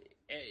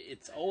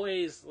 It's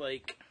always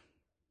like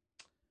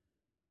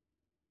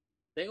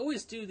they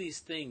always do these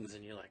things,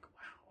 and you're like,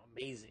 "Wow,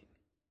 amazing!"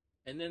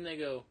 And then they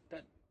go,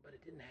 "But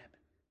it didn't happen."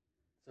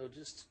 So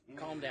just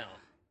calm down.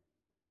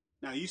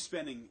 Now you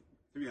spending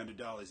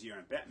 $300 a year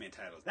on Batman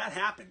titles. That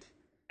happened.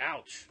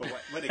 Ouch! But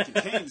what it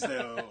contains,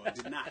 though,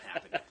 did not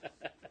happen.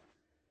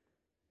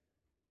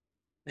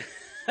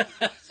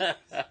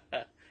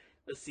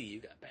 Let's see. You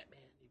got Batman.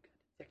 You got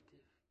Detective.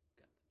 You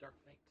got the Dark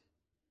Knight.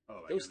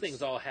 Oh, those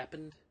things all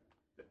happened.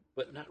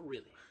 But not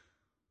really.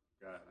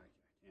 God, I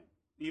can't.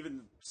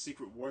 Even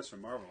Secret Wars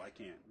from Marvel, I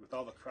can't. With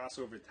all the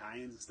crossover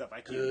tie-ins and stuff,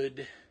 I can't.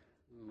 Good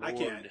Lord, I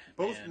can't.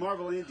 Both man.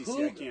 Marvel and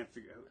DC, I can't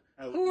figure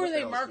out. Who are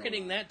they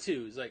marketing that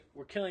to? It's like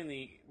we're killing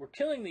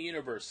the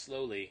universe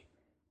slowly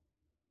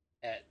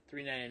at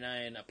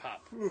 $3.99 a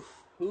pop. Oof.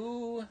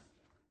 Who?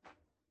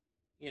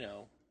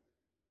 You're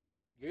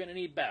gonna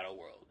need Battle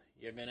World.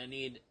 You're gonna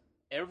need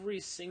every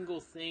single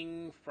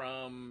thing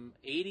from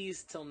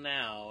 80s till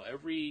now,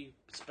 every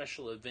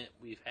special event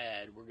we've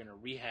had, we're going to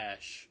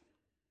rehash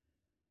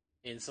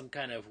in some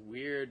kind of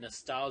weird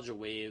nostalgia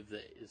wave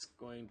that is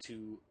going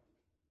to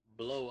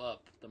blow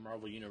up the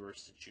Marvel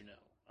Universe that you know.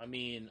 I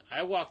mean,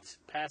 I walked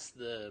past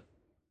the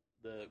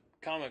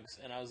comics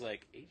and I was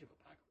like, Age of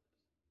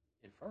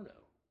Apocalypse, Inferno.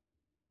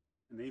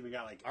 And they even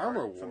got like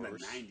Armor art from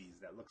Wars the 90s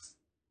that looks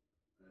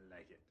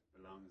like it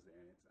belongs there.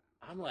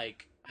 I'm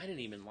like, I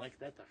didn't even like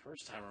that the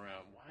first time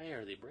around. Why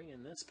are they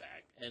bringing this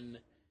back? And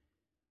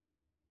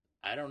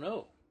I don't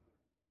know.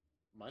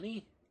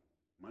 Money?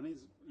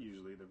 Money's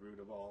usually the root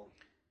of all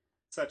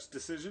such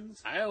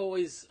decisions. I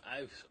was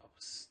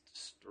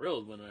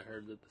thrilled when I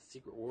heard that the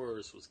Secret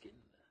Wars was getting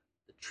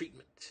the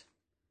treatment.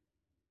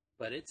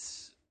 But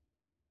it's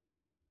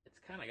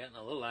kind of gotten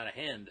a little out of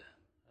hand.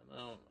 I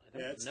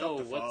don't know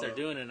what they're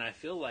doing, and I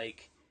feel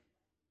like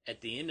at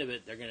the end of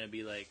it, they're going to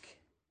be like,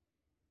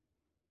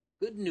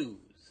 good news.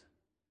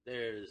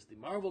 There's the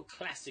Marvel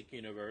Classic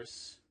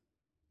Universe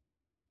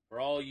for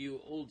all you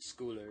old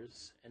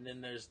schoolers, and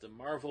then there's the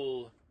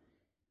Marvel.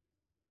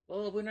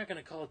 Well, we're not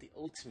going to call it the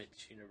Ultimate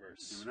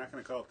Universe. We're not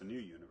going to call it the New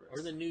Universe.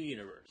 Or the New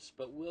Universe,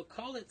 but we'll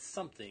call it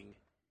something,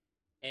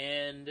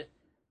 and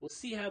we'll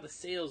see how the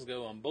sales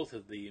go on both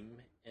of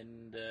them,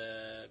 and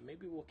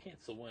maybe we'll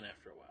cancel one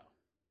after a while,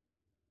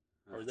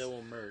 or they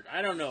will merge.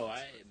 I don't know.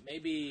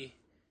 Maybe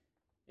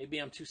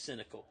I'm too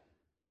cynical.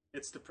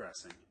 It's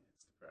depressing.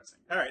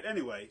 All right,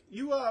 anyway,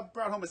 you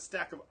brought home a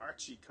stack of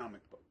Archie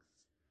comic books.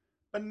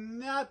 But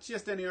not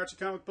just any Archie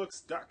comic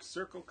books, Dark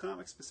Circle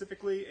comics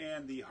specifically,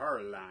 and the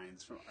horror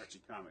lines from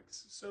Archie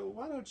comics. So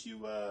why don't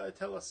you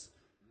tell us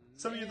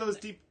some of those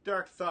deep,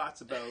 dark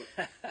thoughts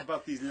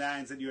about these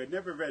lines that you had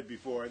never read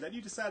before that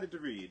you decided to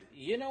read.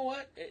 You know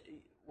what?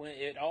 When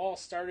it all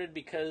started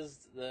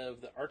because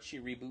of the Archie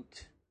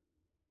reboot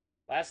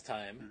last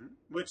time,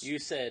 which you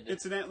said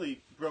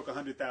incidentally broke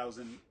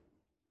 100,000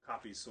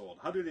 copies sold,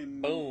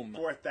 Boom.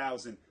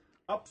 104,000,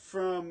 up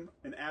from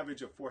an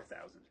average of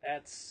 4,000.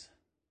 That's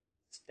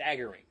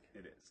staggering.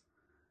 It is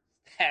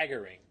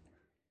staggering.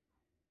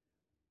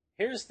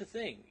 Here's the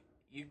thing.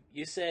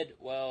 You said,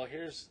 well,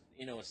 here's,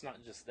 it's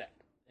not just that.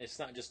 It's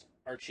not just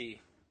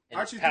Archie and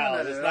Archie's his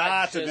pals. doing It's lots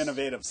not of just,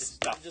 innovative it's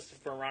stuff. not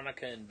just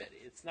Veronica and Betty.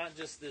 It's not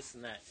just this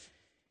and that.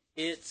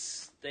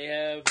 They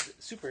have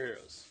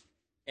superheroes.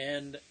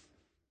 And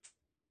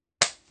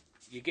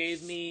you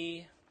gave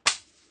me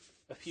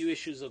a few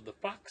issues of the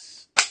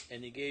Fox,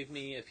 and you gave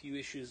me a few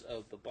issues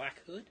of the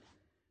Black Hood.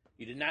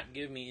 You did not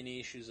give me any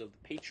issues of the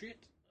Patriot.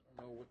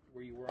 I don't know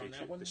where you were on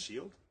that one. The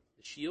Shield?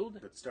 The Shield?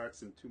 That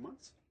starts in 2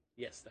 months?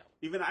 Yes, that one.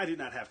 Even I do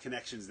not have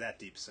connections that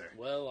deep, sir.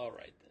 Well, all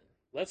right then.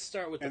 Let's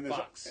start with the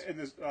Fox. And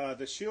there's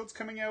the Shield's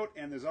coming out,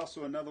 and there's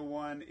also another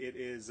one. It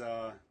is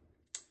the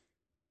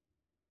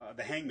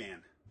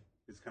Hangman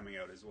is coming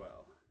out as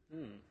well.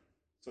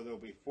 So there'll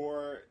be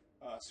 4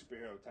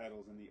 superhero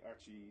titles in the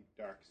Archie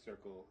Dark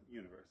Circle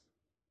universe.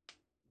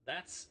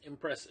 That's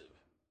impressive.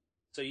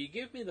 So you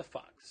give me the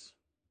Fox.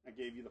 I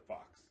gave you the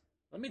Fox.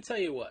 Let me tell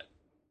you what.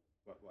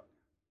 What?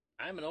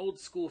 I'm an old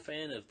school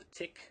fan of the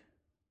Tick,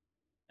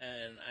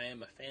 and I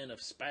am a fan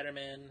of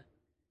Spider-Man,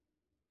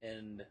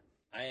 and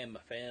I am a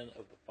fan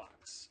of the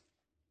Fox.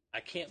 I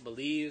can't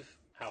believe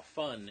how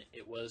fun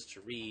it was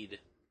to read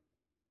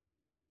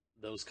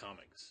those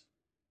comics.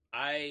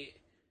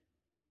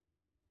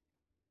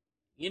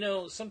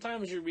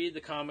 Sometimes you read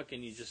the comic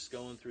and you're just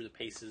going through the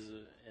paces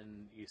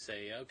and you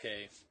say,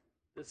 okay,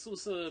 this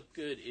was a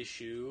good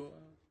issue.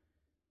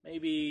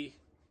 Maybe,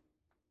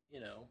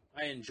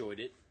 I enjoyed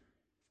it.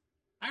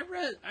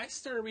 I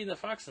started reading the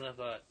Fox and I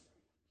thought,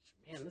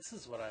 man, this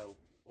is what I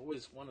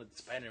always wanted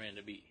Spider-Man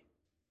to be.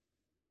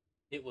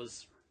 It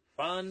was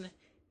fun.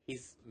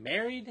 He's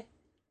married.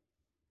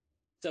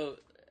 So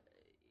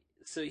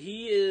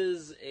he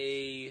is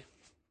he's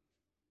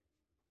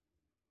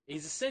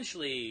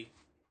essentially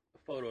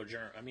a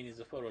he's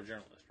a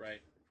photojournalist,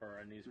 right? For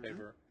a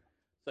newspaper.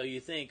 So you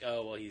think,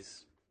 oh, well,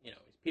 he's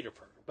Peter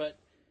Parker. But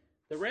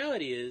the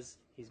reality is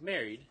he's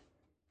married.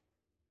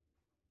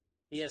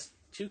 He has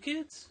 2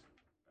 kids.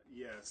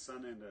 Yeah, a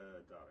son and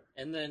a daughter.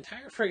 And the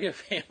entire friggin'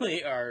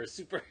 family are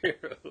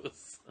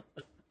superheroes.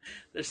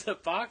 There's the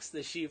Fox,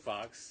 the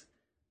She-Fox,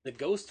 the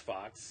Ghost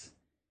Fox,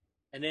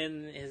 and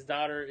then his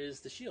daughter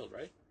is the Shield,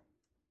 right?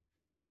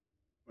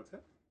 What's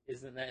that?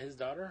 Isn't that his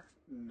daughter?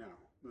 No.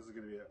 This is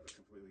going to be a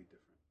completely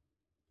different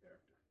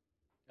character.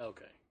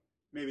 Okay.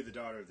 Maybe the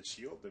daughter of the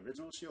Shield, the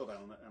original Shield. I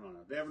don't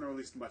know. They haven't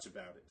released much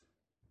about it.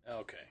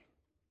 Okay.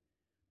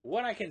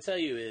 What I can tell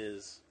you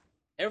is,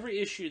 every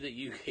issue that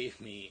you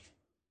gave me,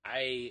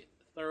 I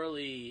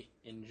thoroughly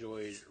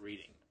enjoyed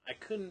reading.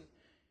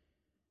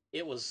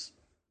 It was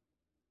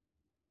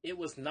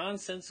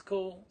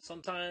nonsensical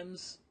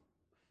sometimes,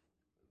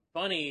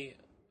 funny,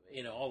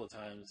 all the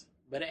times,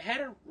 but it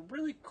had a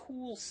really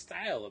cool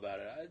style about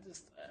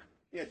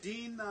it.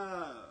 Dean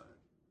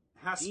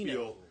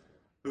Haspiel,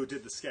 who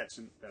did the sketch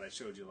that I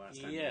showed you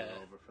last time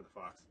over for the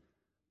Fox.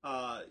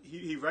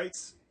 He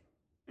writes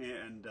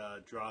and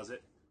draws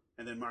it,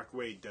 and then Mark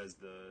Waid does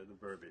the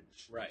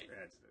verbiage. Right.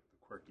 Adds the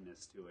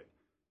quirkiness to it.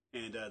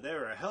 And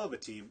they're a hell of a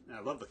team, and I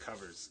love the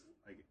covers,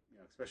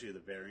 especially the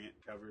variant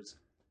covers.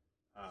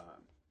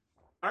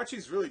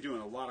 Archie's really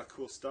doing a lot of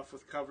cool stuff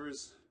with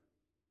covers.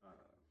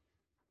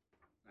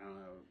 I don't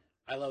know.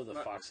 I love the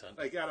Fox Hunt.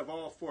 Out of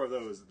all 4 of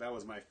those, that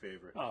was my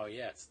favorite. Oh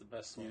yeah, it's the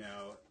best one.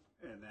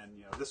 And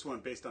then this one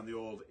based on the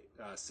old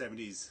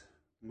 70s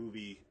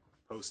movie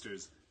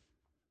posters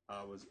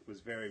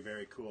was very,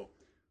 very cool.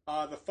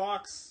 The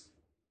Fox,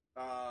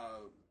 I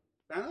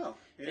don't know.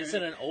 Is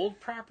it an old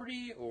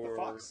property or the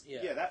Fox?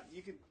 Yeah, that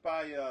you could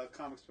buy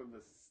comics from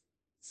the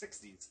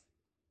 60s.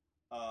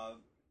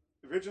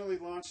 Originally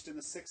launched in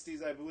the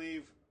 60s, I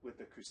believe, with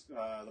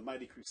the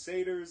Mighty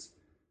Crusaders,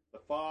 the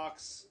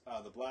Fox,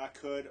 the Black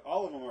Hood.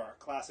 All of them are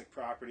classic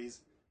properties.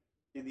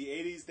 In the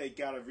 80s, they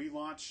got a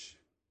relaunch,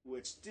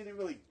 which didn't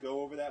really go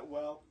over that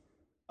well.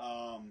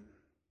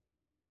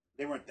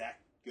 They weren't that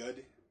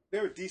good. They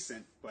were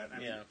decent, but I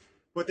mean,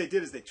 what they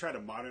did is they tried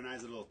to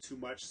modernize it a little too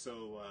much.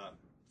 So I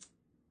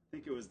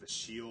think it was the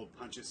Shield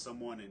punches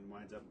someone and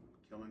winds up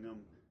killing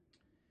them.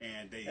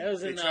 And they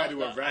try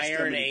to arrest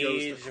him, and he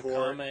goes to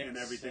court and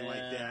everything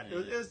like that.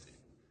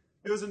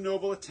 It was a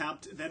noble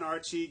attempt. Then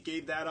Archie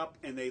gave that up,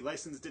 and they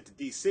licensed it to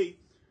DC,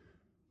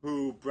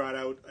 who brought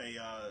out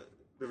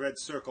the Red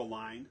Circle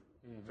line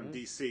from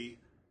DC,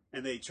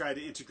 and they tried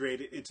to integrate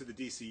it into the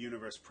DC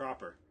universe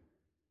proper.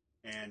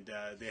 And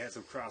they had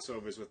some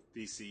crossovers with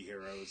DC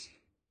heroes.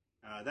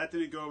 That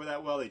didn't go over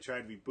that well. They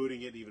tried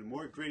rebooting it even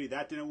more gritty.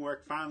 That didn't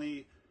work.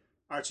 Finally,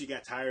 Archie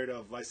got tired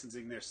of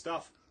licensing their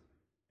stuff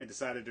and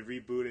decided to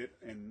reboot it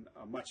in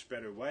a much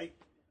better way.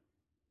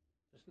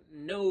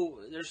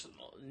 There's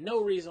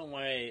no reason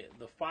why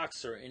the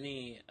Fox or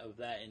any of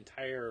that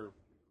entire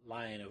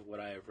line of what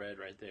I have read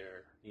right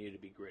there needed to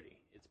be gritty.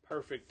 It's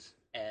perfect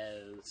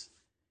as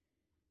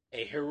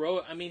a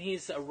hero. I mean,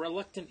 he's a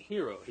reluctant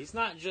hero. He's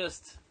not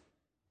just,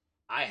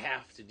 I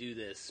have to do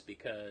this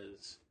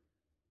because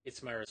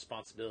it's my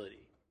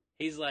responsibility.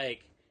 He's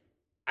like,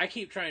 I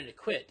keep trying to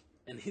quit,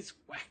 and these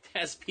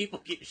whack-ass people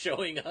keep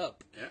showing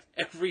up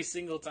every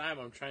single time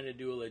I'm trying to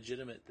do a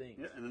legitimate thing.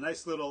 Yeah, and a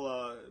nice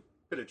little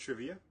bit of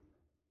trivia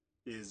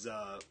is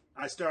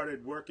I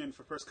started working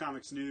for First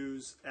Comics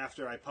News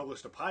after I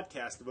published a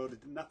podcast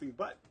devoted to nothing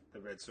but the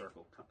Red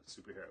Circle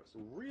superheroes.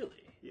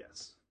 Really?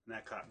 Yes. And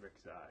that caught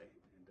Rick's eye.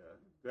 And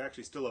they're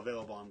actually still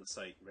available on the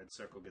site, Red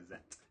Circle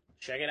Gazette.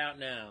 Check it out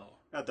now.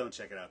 No, don't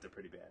check it out. They're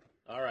pretty bad.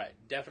 All right.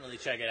 Definitely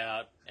check it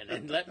out. And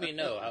then let me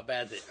know how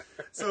bad they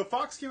are. So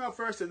Fox came out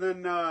first, and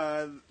then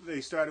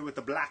they started with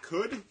the Black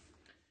Hood.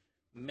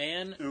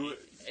 Man,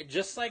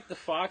 just like the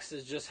Fox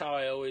is just how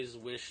I always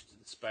wished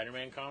the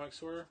Spider-Man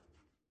comics were.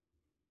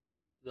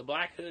 The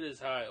Black Hood is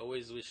how I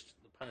always wished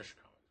the Punisher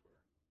comics were.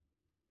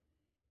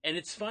 And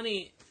it's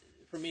funny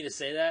for me to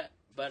say that,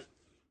 but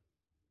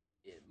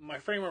my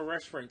frame of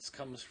reference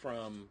comes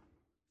from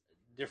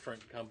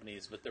different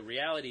companies. But the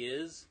reality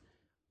is,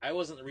 I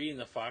wasn't reading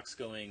the Fox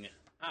going,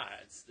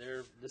 it's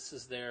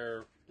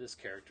this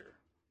character.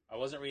 I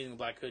wasn't reading the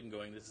Black Hood and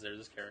going, this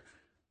character.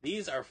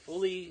 These are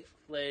fully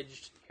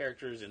fledged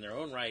characters in their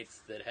own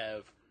rights that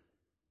have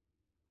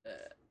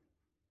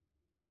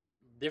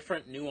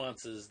different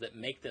nuances that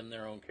make them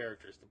their own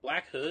characters. The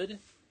Black Hood,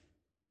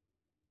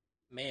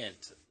 man,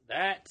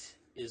 that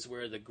is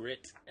where the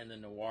grit and the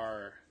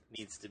noir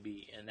needs to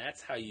be, and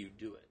that's how you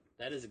do it.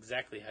 That is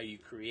exactly how you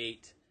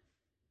create,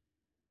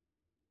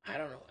 I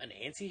don't know, an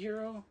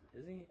anti-hero,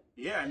 is he?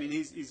 Yeah, I mean,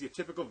 he's your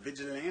typical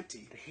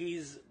vigilante.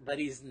 But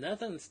he's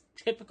nothing's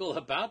typical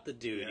about the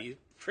dude. Yeah. He's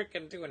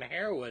freaking doing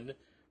heroin,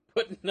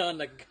 putting on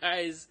the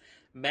guy's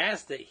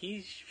mask that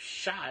he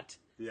shot.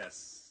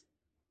 Yes.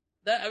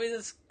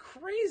 That's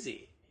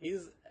crazy.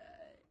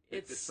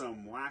 It's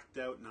some whacked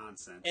out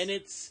nonsense.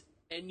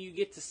 And you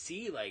get to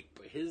see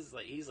he's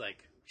like,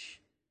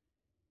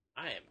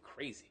 I am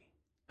crazy.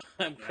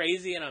 I'm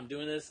crazy and I'm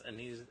doing this, and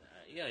he's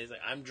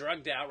like, I'm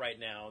drugged out right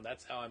now, and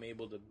that's how I'm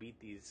able to beat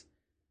these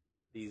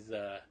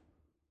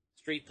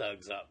street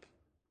thugs up,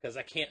 because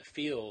I can't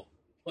feel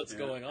what's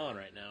going on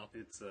right now.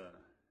 It's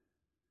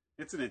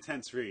an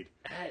intense read.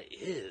 That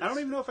is. I don't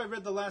even know if I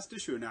read the last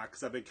issue or not,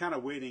 because I've been kind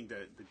of waiting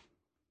to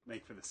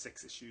make for the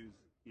 6 issues,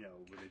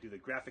 where they do the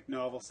graphic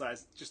novel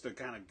size, just to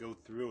kind of go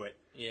through it.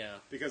 Yeah.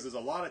 Because there's a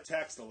lot of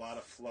text, a lot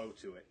of flow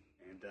to it,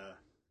 and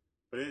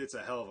but it's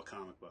a hell of a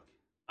comic book.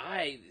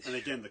 And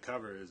again, the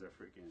covers are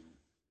freaking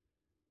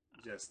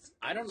just.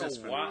 I don't know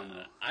why.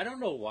 Phenomenal. I don't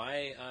know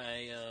why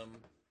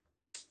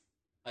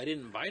I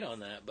didn't bite on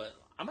that, but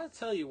I'm gonna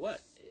tell you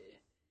what.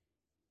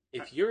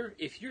 If you're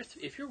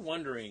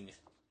wondering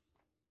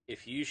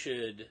if you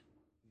should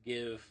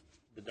give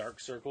the Dark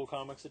Circle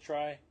comics a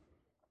try,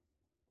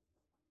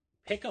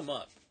 pick them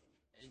up.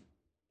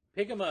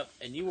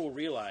 And you will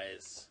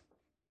realize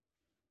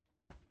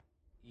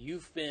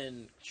you've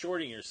been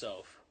shorting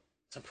yourself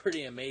some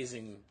pretty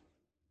amazing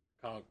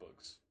comic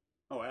books.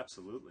 Oh,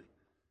 absolutely.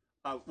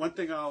 One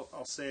thing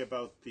I'll say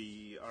about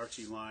the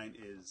Archie line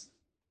is,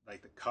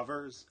 like, the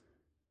covers,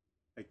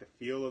 like the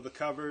feel of the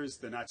covers.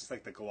 They're not just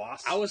like the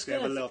gloss. I was they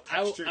have a little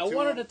texture I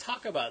wanted them. to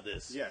talk about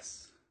this.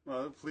 Yes.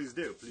 Well, please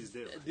do. Please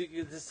do.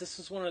 This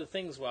was one of the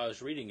things while I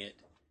was reading it.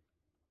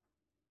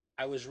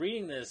 I was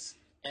reading this,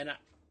 and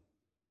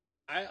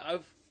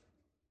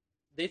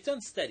they've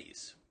done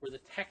studies where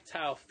the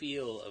tactile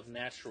feel of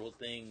natural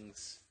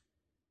things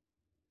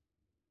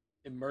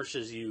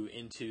immerses you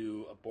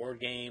into a board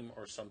game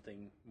or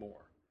something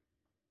more.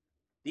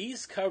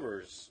 These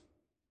covers,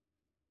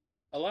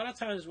 a lot of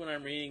times when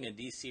I'm reading a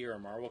DC or a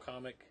Marvel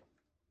comic,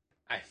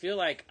 I feel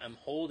like I'm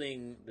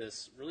holding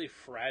this really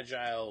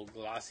fragile,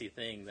 glossy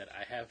thing that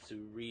I have to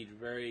read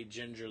very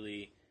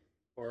gingerly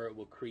or it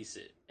will crease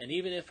it. And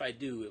even if I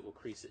do, it will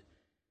crease it.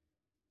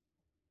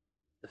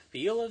 The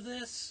feel of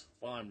this,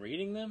 while I'm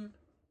reading them,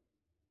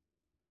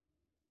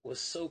 was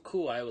so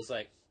cool. I was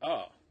like,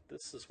 oh,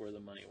 this is where the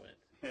money went.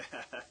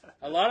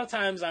 A lot of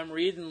times I'm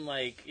reading,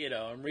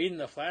 I'm reading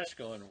The Flash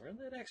going, where'd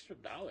that extra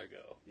dollar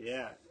go?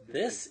 Yeah.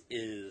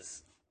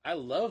 I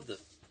love the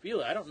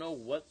feel. I don't know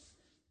what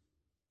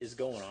is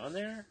going on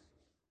there,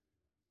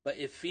 but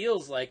it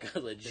feels like a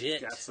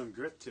legit. It's got some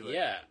grit to it.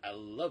 Yeah, I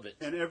love it.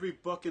 And every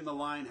book in the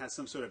line has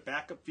some sort of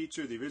backup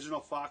feature. The original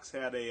Fox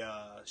had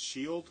a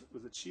Shield.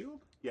 Was it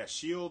Shield? Yeah,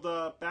 Shield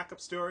backup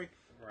story.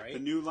 Right. The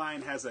new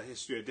line has a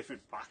history of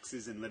different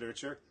foxes in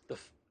literature.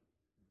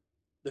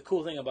 The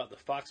cool thing about the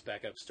Fox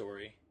backup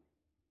story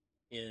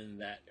in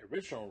that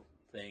original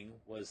thing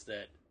was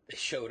that they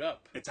showed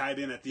up. It tied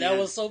in at the end. That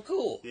was so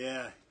cool.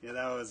 Yeah, that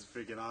was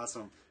freaking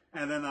awesome.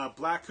 And then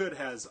Black Hood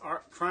has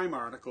crime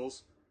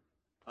articles.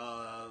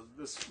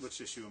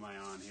 Which issue am I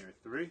on here?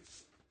 3?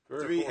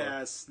 3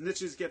 has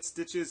Snitches Get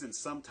Stitches and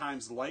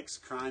Sometimes Likes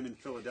Crime in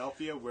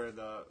Philadelphia, where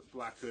the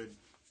Black Hood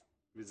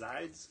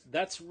resides.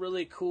 That's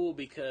really cool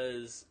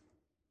because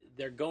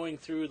they're going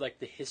through like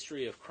the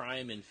history of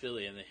crime in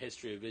Philly and the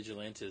history of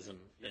vigilantism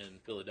in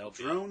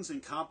Philadelphia. Drones,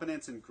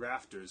 incompetence, and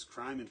grafters.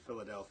 Crime in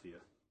Philadelphia.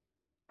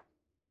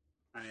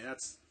 I mean,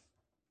 that's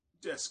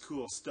just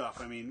cool stuff.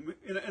 I mean,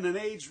 in an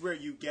age where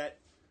you get,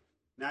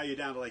 now you're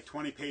down to like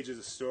 20 pages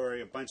of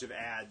story, a bunch of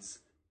ads,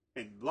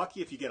 and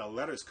lucky if you get a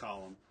letters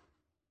column.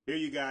 Here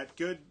you got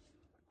good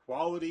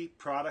quality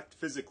product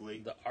physically.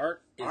 The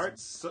art is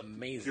Art's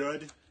amazing.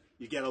 good.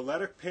 You get a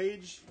letter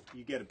page.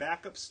 You get a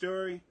backup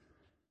story.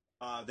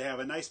 They have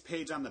a nice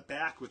page on the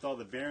back with all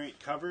the variant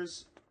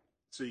covers,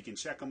 so you can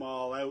check them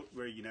all out.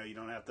 Where you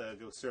don't have to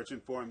go searching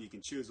for them. You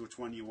can choose which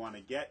one you want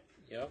to get.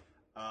 Yep.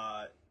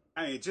 I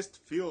mean, it just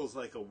feels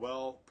like a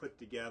well put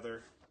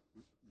together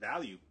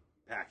value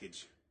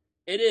package.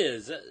 It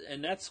is,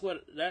 and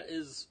that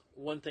is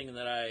one thing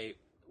that I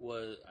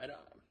don't.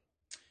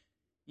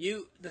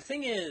 The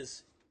thing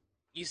is,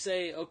 you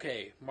say,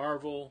 okay,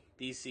 Marvel,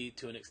 DC,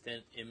 to an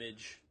extent,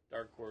 Image,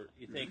 Dark Horse.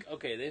 You think,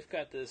 okay, they've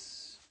got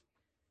this.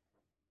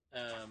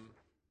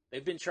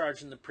 They've been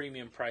charging the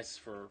premium price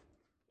for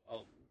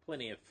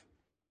plenty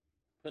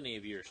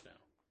of years now.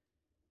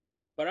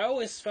 But I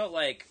always felt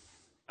like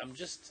I'm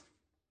just,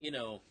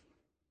 I'm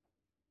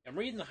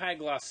reading the high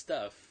gloss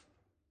stuff,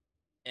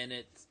 and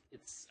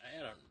it's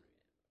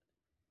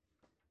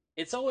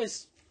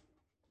always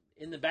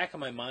in the back of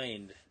my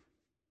mind.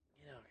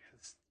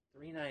 It's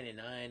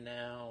 $3.99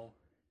 now.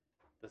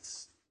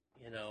 That's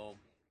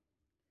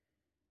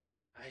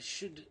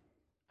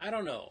I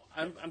don't know.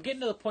 I'm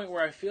getting to the point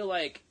where I feel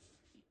like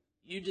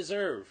you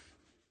deserve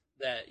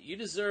that. You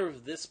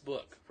deserve this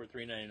book for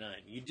 $3.99.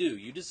 You do.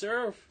 You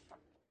deserve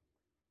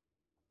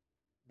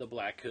the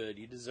Black Hood.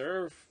 You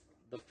deserve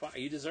a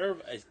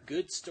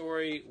good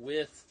story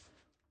with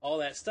all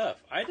that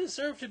stuff. I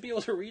deserve to be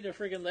able to read a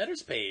friggin'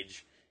 letters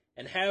page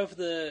and have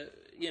the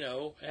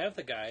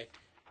guy,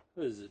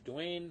 who is it,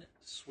 Dwayne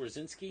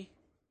Swarzynski?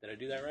 Did I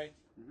do that right?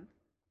 Mm-hmm.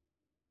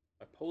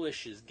 My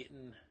Polish is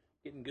getting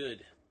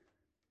good.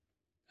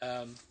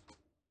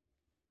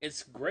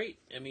 It's great.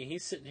 I mean,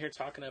 he's sitting here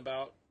talking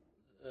about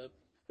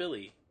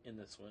Philly in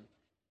this one.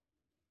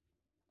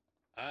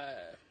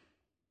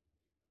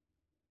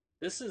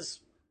 This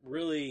is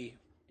really.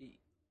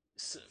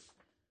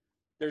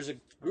 There's a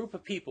group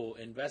of people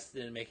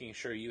invested in making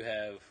sure you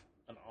have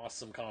an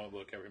awesome comic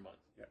book every month.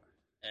 Yeah.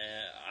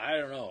 And I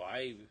don't know.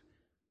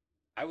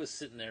 I was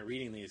sitting there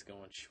reading these,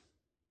 going,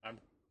 I'm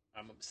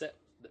upset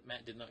that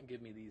Matt did not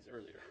give me these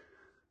earlier.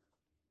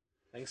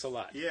 Thanks a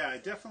lot. Yeah, I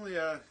definitely.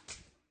 I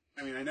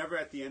mean, I never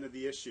at the end of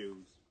the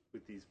issue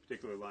with these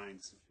particular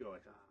lines feel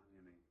like,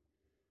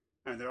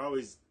 and they're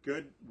always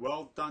good,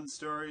 well done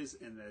stories,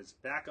 and there's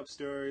backup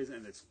stories,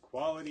 and it's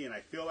quality, and I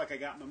feel like I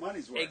got my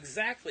money's worth.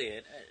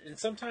 Exactly. And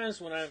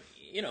sometimes when I'm,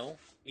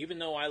 even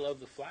though I love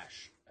the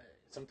Flash,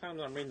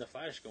 sometimes I'm reading the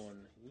Flash,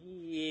 going,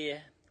 yeah,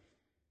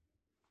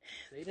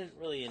 they didn't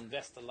really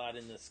invest a lot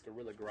in this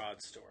Gorilla Grodd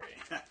story.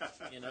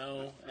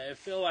 I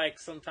feel like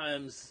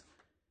sometimes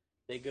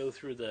they're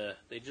just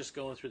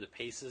going through the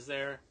paces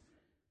there.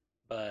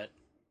 But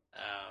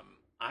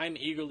I'm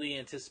eagerly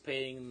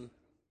anticipating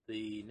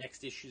the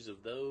next issues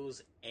of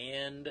those,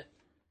 and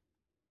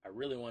I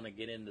really want to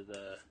get into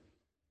the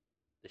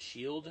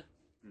Shield.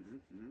 Mm-hmm,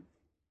 mm-hmm.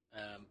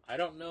 I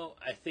don't know.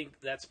 I think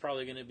that's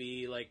probably going to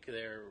be like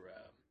their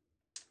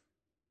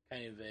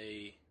kind of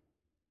a.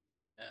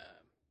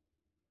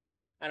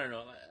 I don't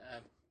know.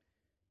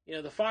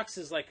 The Fox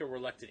is like a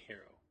reluctant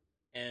hero,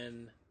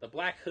 and the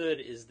Black Hood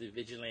is the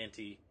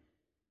vigilante.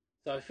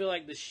 So I feel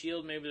like the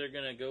Shield, maybe they're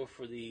gonna go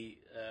for the.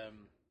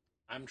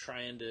 I'm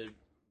trying to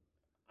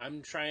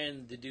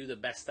do the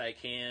best I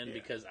can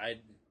because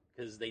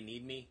they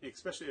need me.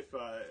 Especially if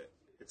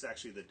it's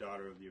actually the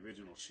daughter of the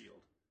original Shield.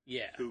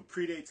 Yeah. Who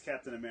predates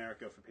Captain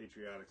America for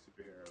patriotic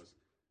superheroes.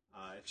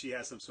 If she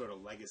has some sort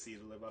of legacy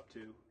to live up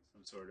to,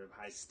 some sort of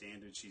high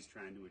standard she's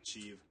trying to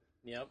achieve.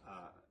 Yep.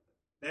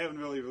 They haven't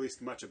really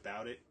released much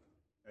about it.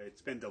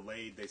 It's been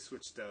delayed. They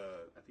switched,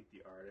 I think,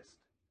 the artist.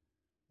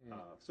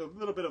 So a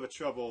little bit of a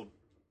troubled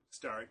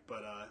start,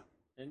 but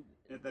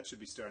that should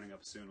be starting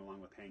up soon,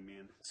 along with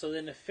Hangman. So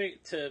then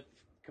to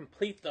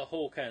complete the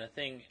whole kind of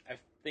thing, I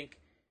think,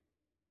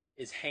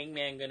 is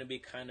Hangman going to be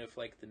kind of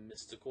like the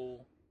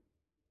mystical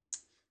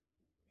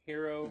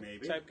hero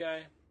type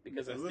guy?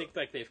 Because I think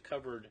like they've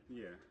covered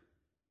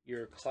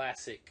your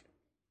classic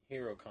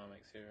hero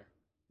comics here.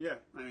 Yeah,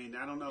 I mean,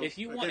 I don't know. If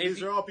you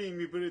these are all being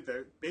rebooted.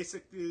 They're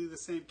basically the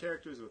same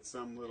characters with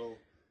some little.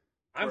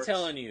 I'm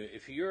telling you,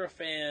 if you're a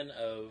fan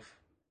of,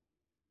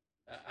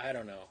 I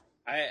don't know,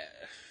 I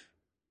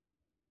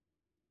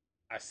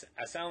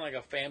sound like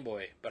a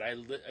fanboy, but I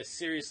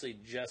seriously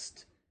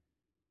just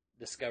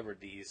discovered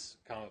these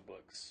comic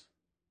books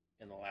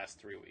in the last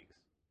 3 weeks,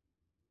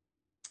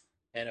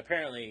 and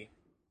apparently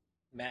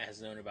Matt has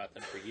known about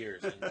them for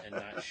years and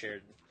not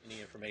shared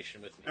any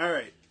information with me. All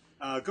right,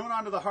 going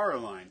on to the horror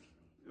line.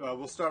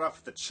 We'll start off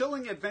with The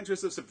Chilling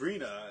Adventures of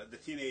Sabrina, the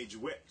Teenage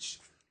Witch.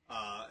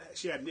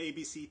 She had an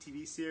ABC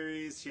TV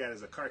series. She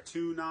has a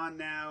cartoon on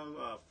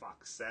now,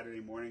 Fox Saturday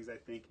mornings, I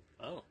think.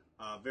 Oh.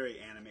 very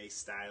anime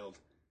styled.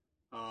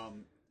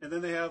 And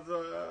then they have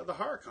the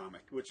horror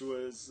comic, which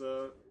was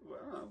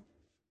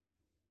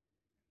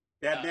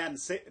they had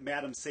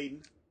Madam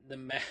Satan,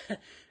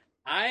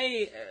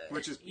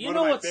 which is one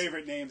of my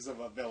favorite names of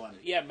a villain.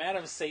 Yeah,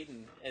 Madam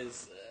Satan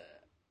is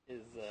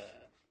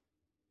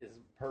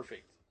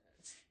perfect.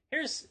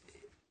 Here's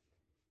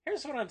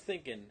what I'm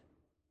thinking.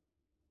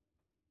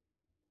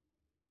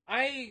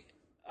 I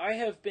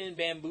have been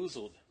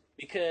bamboozled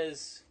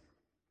because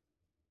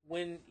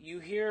when you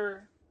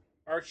hear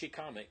Archie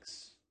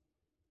comics,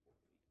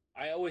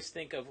 I always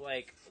think of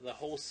like the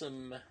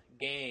wholesome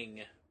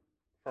gang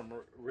from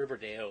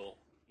Riverdale.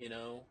 You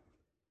know,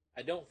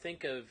 I don't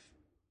think of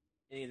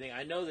anything.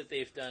 I know that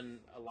they've done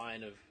a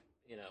line of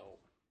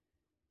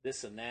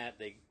this and that.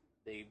 They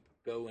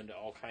go into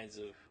all kinds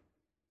of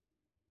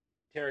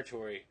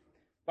territory,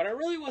 but I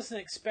really wasn't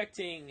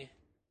expecting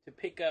to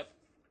pick up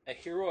a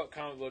heroic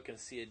comic book and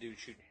see a dude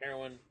shooting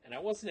heroin, and I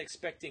wasn't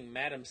expecting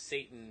Madam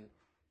Satan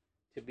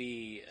to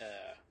be.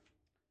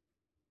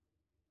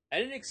 I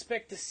didn't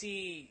expect to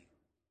see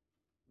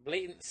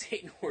blatant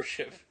Satan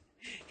worship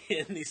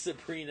in the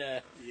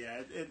Sabrina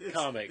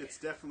comic. It's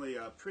definitely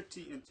a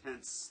pretty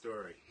intense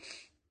story.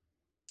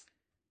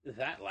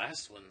 That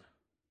last one.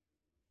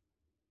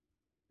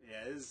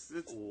 Yeah, it's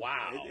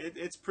wow.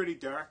 It's pretty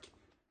dark.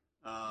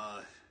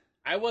 I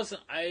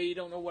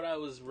don't know what I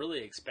was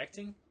really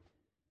expecting,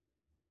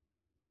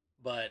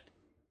 but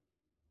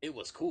it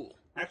was cool.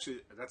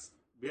 Actually,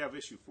 we have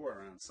issue 4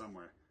 around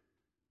somewhere.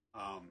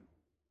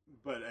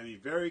 But I mean,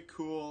 very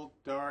cool,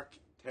 dark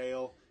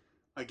tale.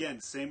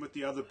 Again, same with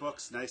the other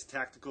books. Nice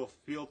tactical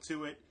feel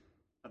to it.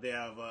 They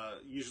have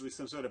usually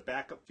some sort of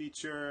backup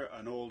feature.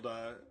 An old,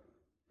 I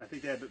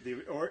think they had this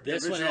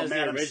original one has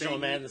Madam the original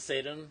Satan. Madam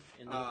Satan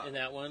in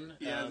that one.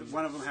 Yeah,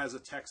 one of them has a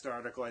text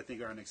article, I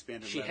think, or an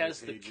expanded. She has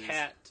pages. The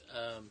cat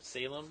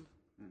Salem,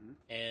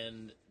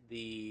 and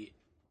the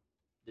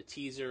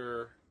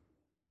teaser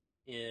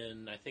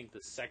in I think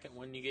the second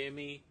one you gave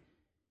me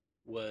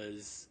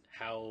was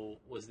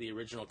the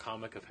original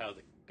comic of how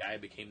the guy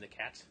became the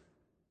cat.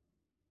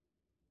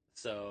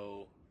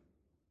 So,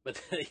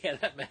 but yeah,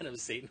 that Madam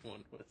Satan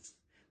one was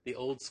the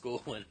old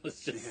school one.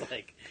 Was just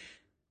like,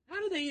 how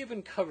do they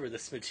even cover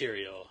this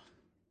material?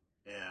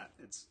 Yeah,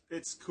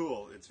 it's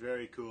cool. It's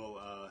very cool.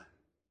 I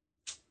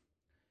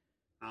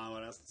don't know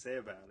what else to say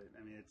about it.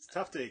 I mean, it's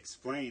tough to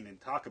explain and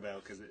talk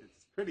about because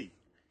it's pretty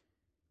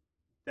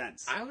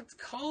dense. I would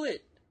call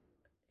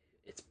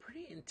it's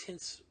pretty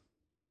intense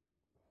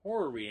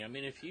horror reading. I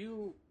mean, if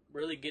you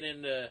really get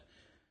into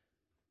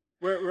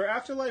where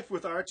Afterlife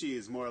with Archie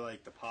is more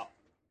like the pop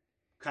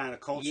kind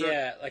of culture.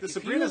 Yeah, like the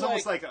Sabrina's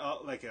almost like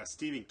a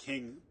Stephen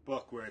King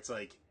book where it's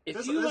like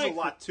there's a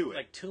lot to it.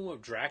 Like Tomb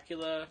of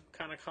Dracula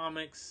kind of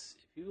comics.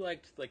 If you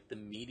liked like the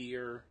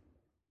Meteor,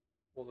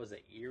 what was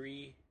it,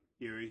 Eerie,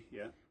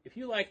 yeah. If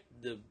you liked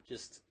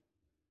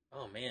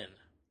oh man,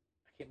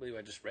 I can't believe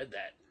I just read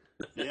that.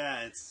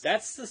 Yeah,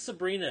 that's the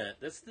Sabrina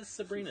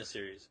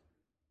series,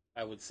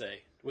 I would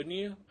say, wouldn't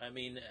you? I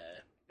mean,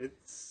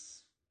 it's.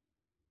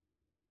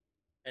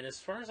 And as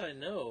far as I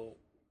know,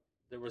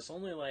 there was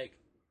only like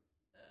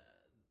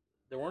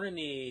there weren't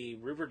any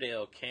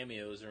Riverdale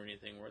cameos or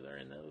anything, were there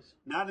in those?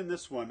 Not in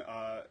this one.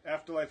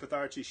 Afterlife with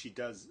Archie, she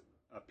does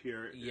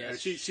appear.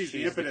 Yes, she's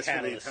the impetus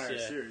for the entire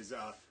series.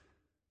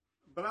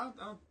 But I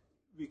don't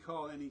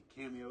recall any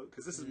cameo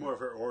because this is more of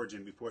her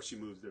origin before she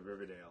moves to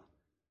Riverdale.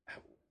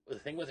 The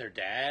thing with her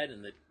dad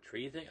and the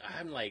tree thing,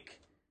 I'm like,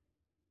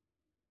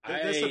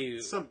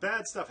 some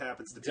bad stuff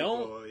happens to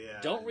people. Yeah.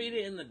 Don't read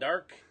it in the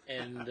dark,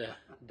 and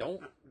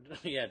don't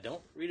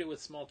read it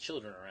with small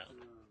children around.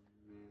 Oh,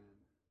 man.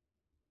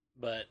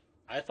 But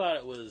I thought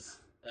it was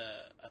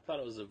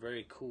a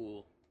very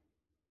cool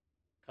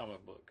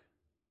comic book,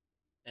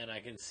 and I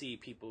can see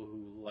people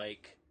who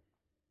like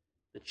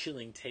the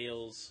chilling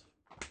tales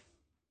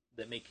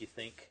that make you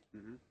think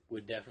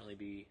would definitely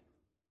be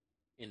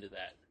into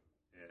that.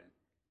 Yeah.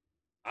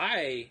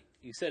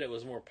 You said it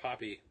was more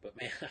poppy, but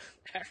man,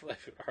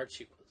 Afterlife with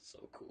Archie was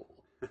so cool.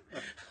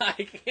 I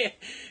can't,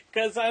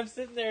 because I'm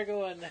sitting there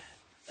going,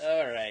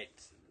 all right,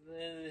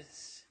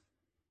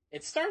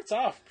 it starts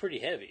off pretty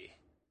heavy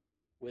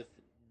with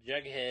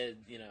Jughead,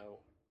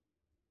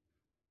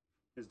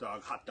 his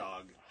dog, Hot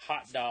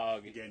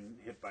Dog, getting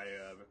hit by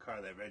a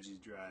car that Reggie's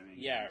driving.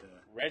 Yeah,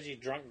 Reggie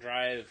drunk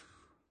drive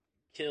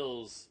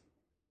kills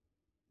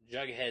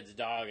Jughead's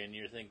dog, and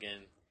you're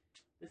thinking,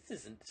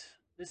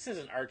 this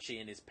isn't Archie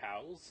and his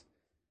pals.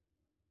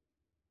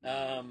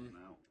 No.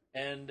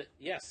 And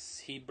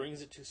yes, he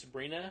brings it to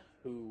Sabrina,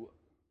 who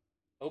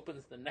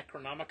opens the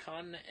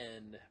Necronomicon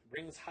and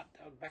brings Hot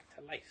Dog back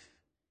to life.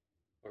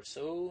 Or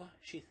so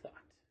she thought.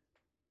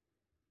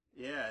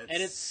 Yeah,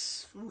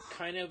 it's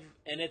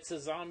a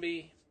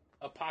zombie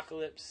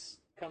apocalypse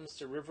comes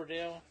to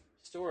Riverdale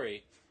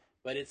story,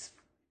 but it's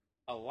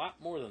a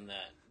lot more than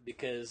that,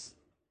 because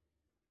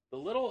the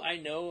little I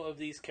know of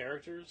these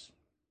characters,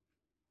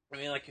 I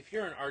mean, like, if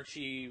you're an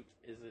Archie,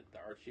 is it the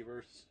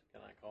Archieverse?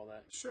 Can I call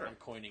that? Sure. I'm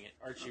coining it.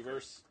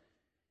 Archieverse.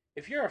 Okay.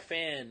 If you're a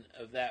fan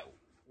of that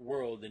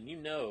world, then you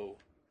know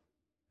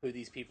who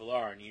these people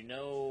are, and you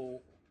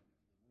know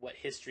what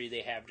history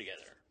they have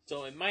together.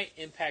 So it might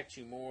impact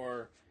you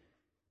more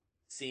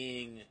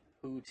seeing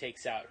who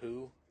takes out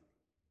who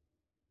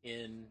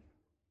in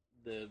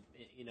the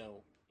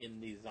in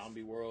the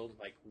zombie world,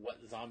 like what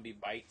zombie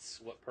bites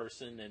what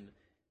person, and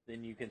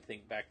then you can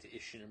think back to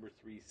issue number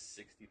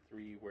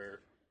 363 where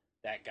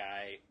that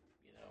guy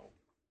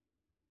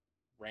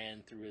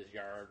ran through his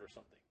yard or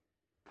something.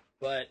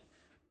 But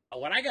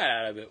what I got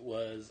out of it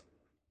was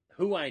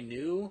who I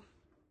knew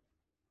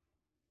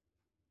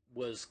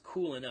was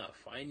cool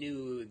enough. I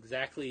knew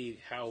exactly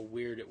how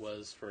weird it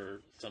was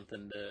for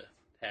something to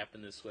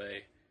happen this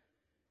way.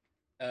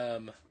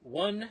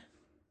 One,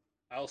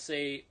 I'll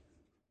say,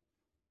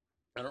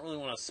 I don't really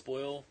want to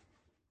spoil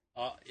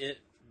it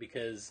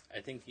because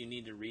I think you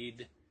need to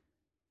read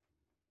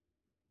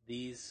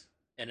these.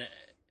 And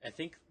I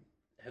think,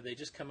 have they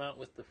just come out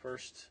with the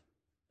first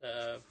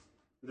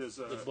there's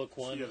the book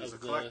one? Yeah, there's a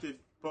collected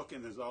book,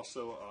 and there's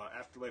also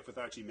Afterlife with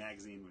Archie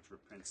magazine, which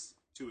reprints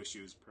 2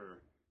 issues per.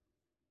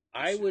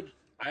 I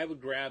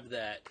would grab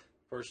that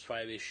first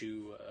 5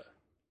 issue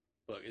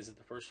book. Is it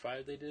the first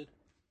 5 they did?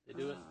 They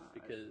do it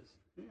because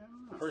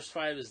the first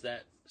 5 is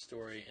that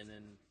story, and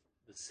then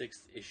the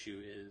 6th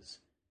issue is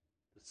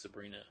the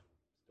Sabrina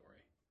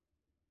story.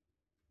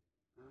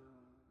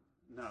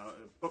 No,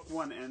 book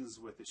 1 ends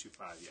with issue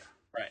 5. Yeah.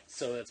 Right.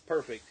 So that's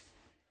perfect.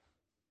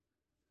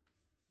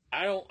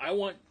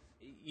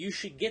 You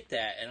should get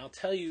that, and I'll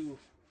tell you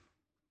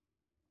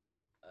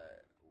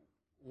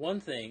one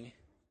thing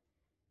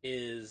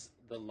is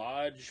the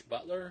Lodge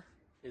Butler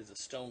is a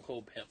stone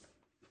cold pimp.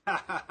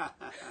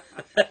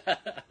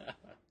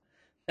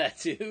 That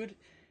dude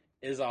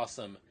is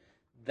awesome.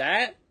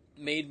 That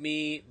made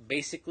me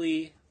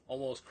basically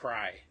almost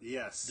cry.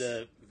 Yes.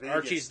 The Vegas,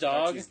 Archie's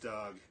dog. Archie's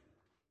dog.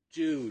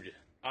 Dude,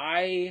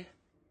 I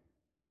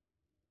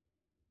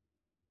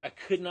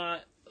could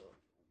not,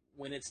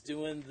 when it's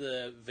doing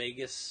the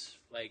Vegas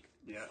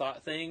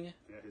thought thing.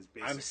 Yeah, his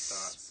basic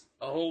thoughts.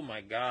 Oh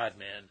my god,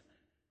 man.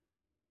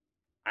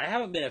 I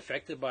haven't been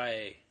affected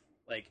by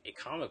a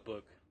comic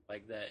book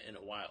like that in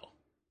a while.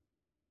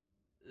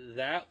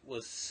 That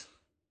was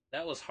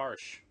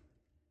harsh,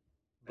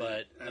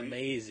 but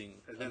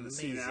amazing. And then the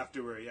scene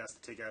after where he has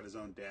to take out his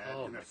own dad,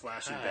 and they're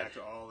flashing back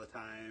to all the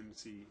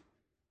times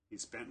he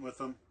spent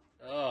with him.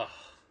 Oh,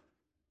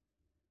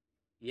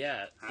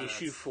 yeah.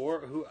 Issue 4.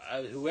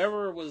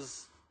 Whoever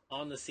was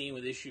on the scene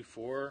with issue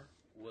 4,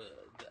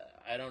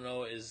 I don't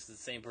know, is the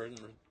same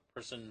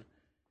person.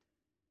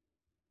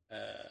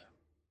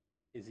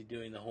 Is he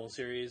doing the whole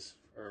series,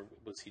 or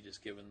was he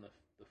just given the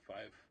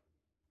 5?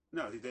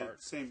 No, he did.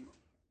 Same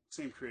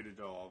creator did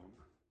all of them.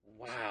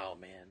 Wow,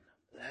 man,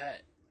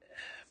 that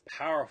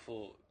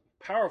powerful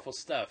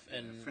stuff.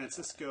 And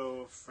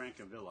Francisco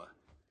Francavilla,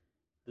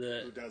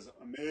 who does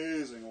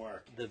amazing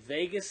work. The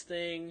Vegas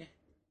thing,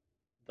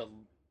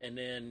 and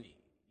then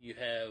you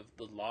have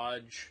the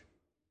Lodge.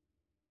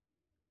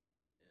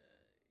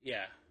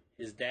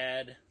 His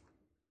dad.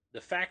 The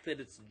fact that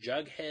it's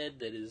Jughead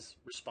that is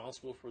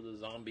responsible for the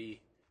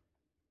zombie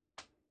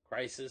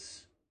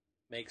crisis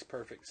makes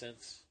perfect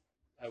sense,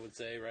 I would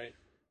say, right?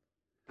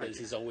 Because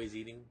he's always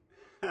eating.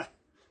 And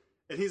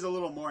he's a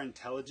little more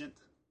intelligent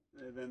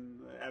than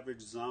the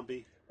average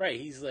zombie. Right,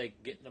 he's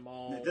getting them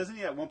all. Doesn't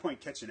he at one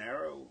point catch an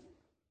arrow?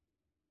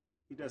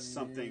 He does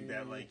something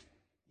that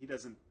he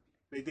doesn't.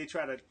 They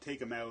try to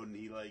take him out, and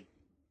he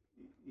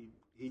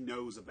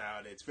knows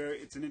about it.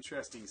 It's an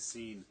interesting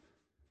scene.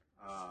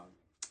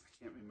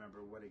 I can't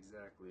remember what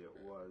exactly it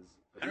was.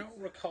 I don't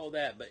recall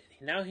that, but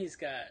now he's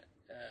got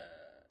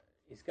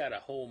a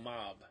whole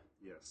mob.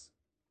 Yes,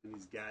 and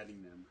he's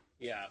guiding them.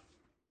 Yeah.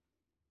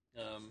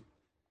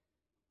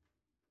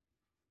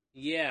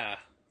 Yeah.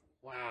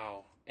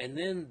 Wow. And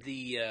then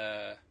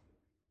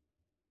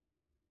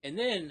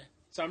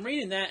so I'm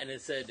reading that, and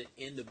it said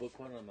in the book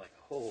 1. I'm like,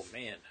 oh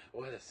man,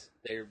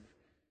 they're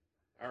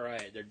all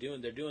right. They're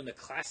doing the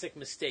classic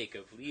mistake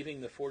of leaving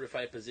the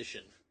fortified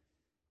position.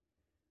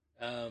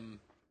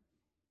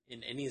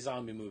 In any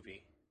zombie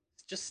movie,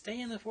 just stay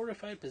in the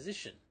fortified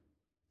position.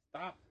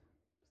 Stop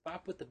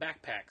with the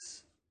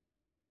backpacks.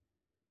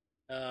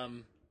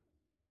 And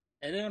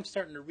then I'm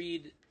starting to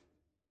read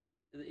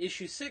the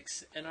issue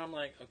 6, and I'm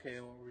like,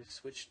 okay, well, we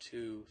switched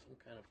to some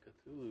kind of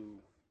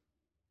Cthulhu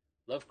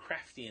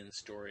Lovecraftian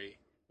story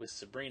with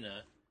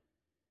Sabrina.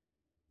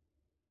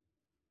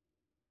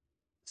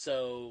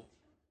 So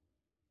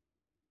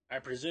I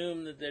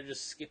presume that they're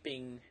just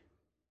skipping.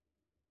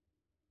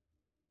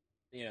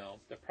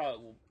 They're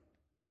probably.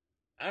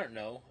 I don't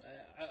know.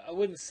 I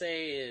wouldn't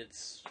say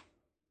it's.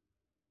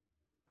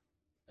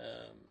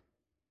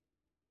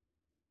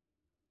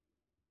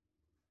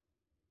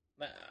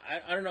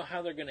 I don't know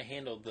how they're going to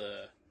handle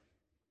the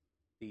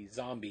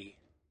zombie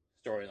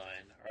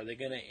storyline. Are they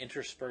going to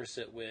intersperse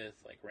it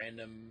with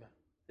random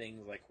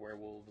things like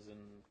werewolves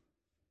and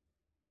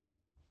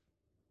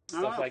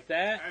stuff like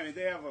that? I mean,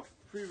 they have a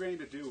free reign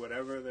to do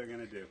whatever they're going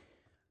to do.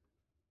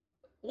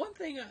 One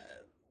thing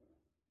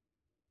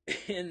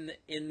in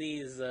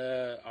these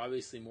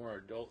obviously more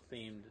adult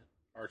themed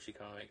Archie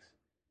comics,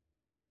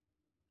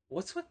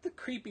 What's with the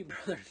creepy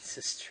brother and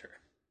sister?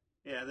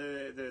 Yeah,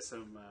 there's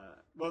some.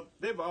 Well,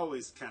 they've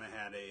always kind of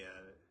had a.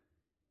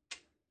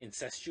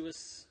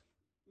 Incestuous?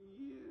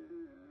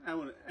 Yeah,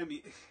 I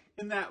mean,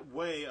 in that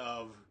way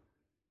of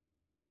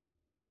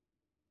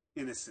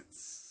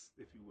innocence,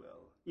 if you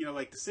will. You know,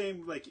 like the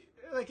same, like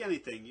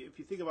anything. If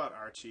you think about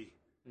Archie,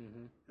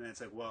 Mm-hmm. and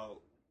it's like,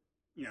 well,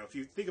 you know, if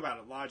you think about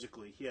it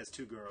logically, he has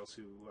two girls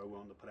who are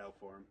willing to put out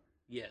for him,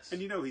 Yes.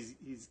 and you know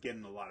he's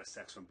getting a lot of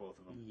sex from both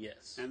of them.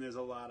 Yes. And there's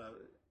a lot of,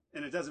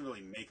 and it doesn't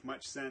really make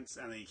much sense.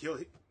 I mean, he'll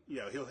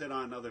hit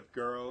on another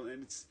girl,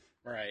 and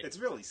Right. it's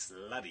really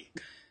slutty.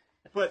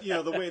 But, you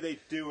know, the way they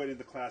do it in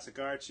the classic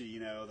Archie, you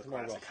know, the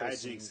More of a classic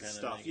wholesome hijinks and kinda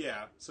stuff. thing.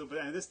 Yeah. So, but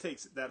and this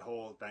takes that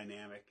whole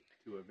dynamic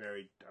to a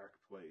very dark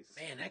place.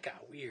 Man, that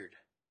got weird.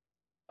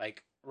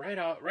 Like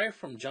right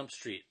from Jump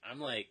Street, I'm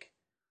like,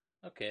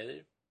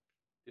 okay,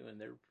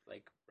 they're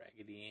like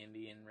Raggedy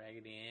Andy and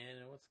Raggedy Ann,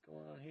 and what's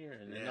going on here?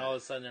 And then Yeah. all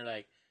of a sudden they're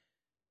like,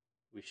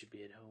 we should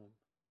be at home.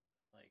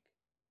 Like,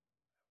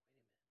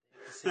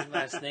 wait a minute, they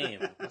have the same last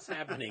name. What's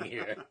happening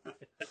here?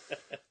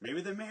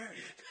 Maybe they're married.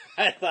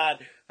 I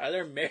thought, are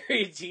there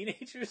married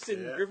teenagers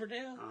in Yeah.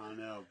 Riverdale? I don't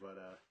know, but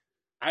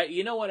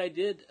You know what I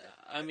did?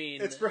 I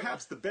mean, it's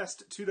perhaps the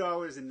best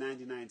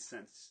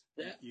 $2.99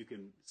 That- you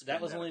can. that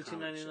spend was at a only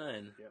comic shop.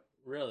 $2.99. Yep.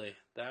 Really,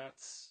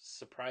 that's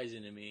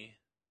surprising to me.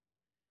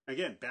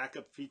 Again,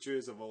 backup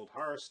features of old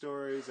horror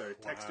stories or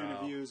text Wow.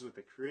 interviews with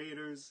the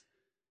creators.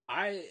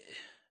 I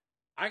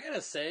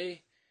gotta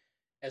say,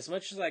 as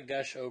much as I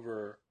gush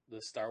over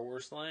the Star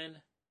Wars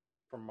line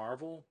from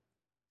Marvel,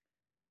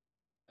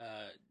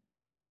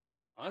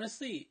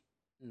 honestly,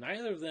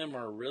 neither of them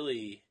are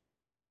really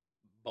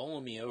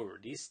bowling me over.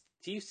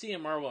 DC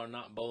and Marvel are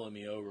not bowling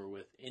me over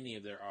with any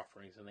of their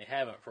offerings, and they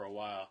haven't for a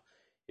while.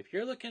 If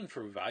you're looking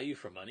for value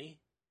for money,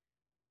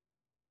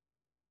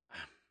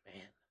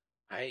 man,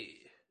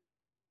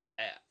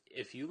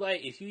 if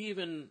you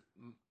even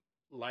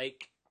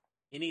like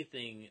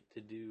anything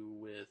to do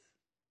with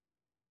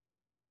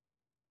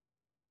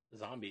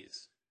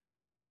zombies,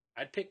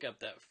 I'd pick up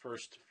that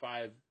first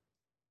 5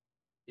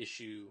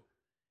 issue.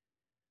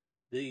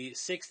 The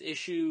 6th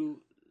issue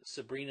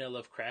Sabrina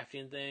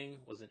Lovecraftian thing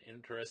was an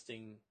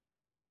interesting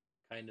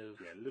kind of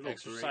little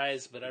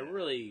exercise, break. but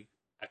Yeah.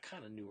 I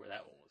kind of knew where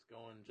that one was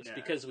going just Yeah.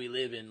 because we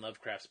live in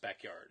Lovecraft's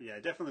backyard. Yeah, I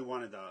definitely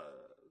wanted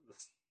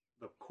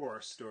the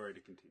core story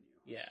to continue.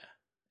 Yeah,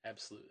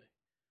 absolutely.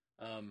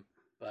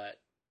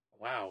 But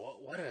wow,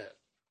 what a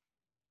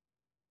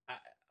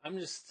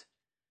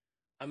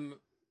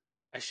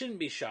I shouldn't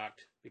be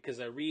shocked because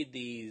I read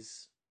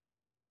these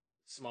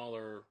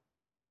smaller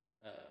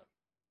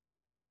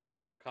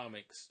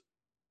comics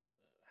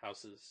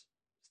houses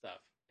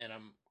stuff, and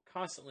I'm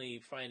constantly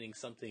finding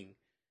something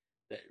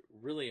that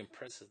really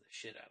impresses the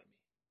shit out of me.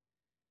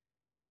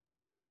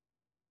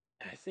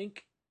 And I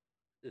think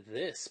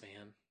this,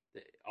 man,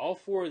 all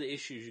 4 of the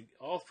issues,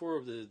 all 4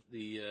 of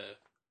the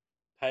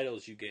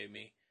titles you gave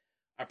me,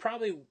 I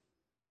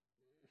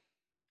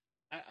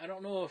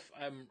don't know if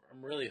I'm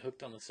really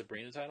hooked on the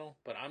Sabrina title,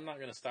 but I'm not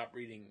going to stop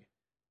reading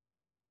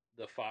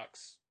the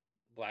Fox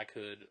Black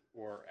Hood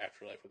or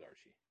Afterlife with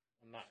Archie.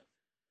 I'm not.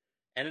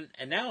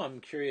 And now I'm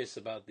curious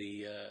about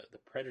the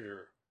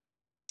Predator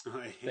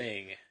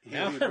thing.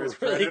 Now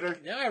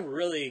I'm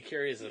really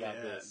curious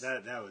about this.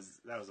 That was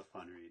a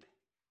fun read,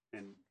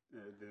 and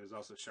there's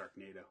also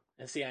Sharknado.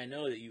 And see, I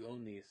know that you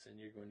own these, and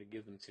you're going to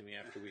give them to me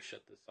after we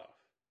shut this off.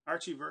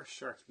 Archie vs.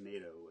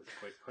 Sharknado was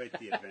quite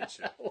the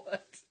adventure.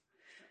 What?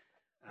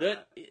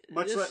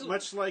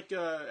 Much like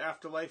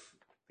Afterlife,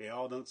 they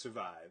all don't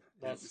survive.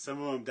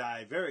 Some of them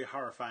die very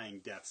horrifying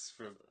deaths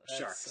for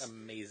sharks. That's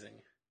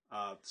amazing.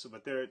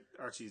 But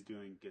Archie's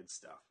doing good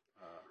stuff.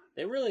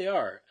 They really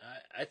are.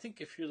 I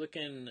think if you're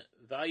looking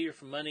value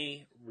for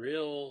money,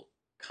 real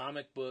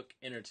comic book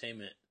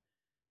entertainment,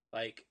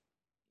 like,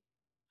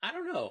 I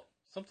don't know.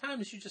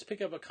 Sometimes you just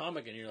pick up a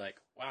comic and you're like,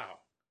 wow,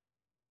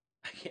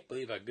 I can't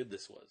believe how good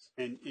this was.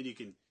 And you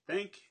can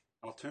thank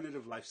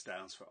Alternative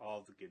Lifestyles for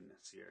all the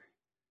goodness here.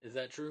 Is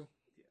that true?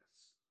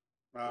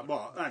 Yes.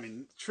 Well, I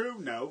mean, true,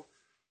 no.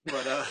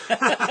 But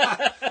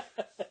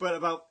but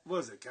about, what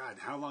was it? God,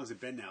 how long has it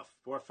been now?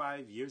 4 or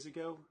 5 years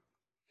ago?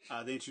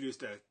 They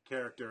introduced a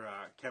character,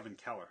 Kevin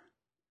Keller.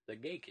 The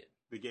gay kid.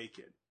 The gay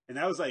kid. And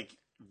that was like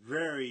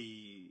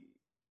very...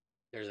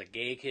 There's a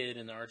gay kid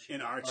in the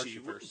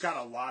Archieverse. Got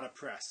a lot of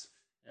press.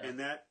 Yeah. And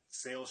that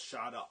sales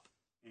shot up.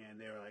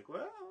 And they were like,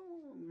 well,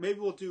 maybe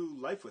we'll do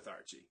Life with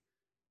Archie.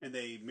 And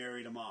they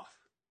married him off.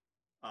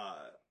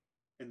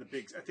 In the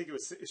big, I think it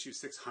was issue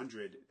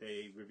 600,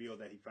 they revealed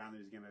that he finally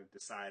was going to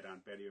decide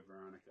on Betty or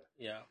Veronica.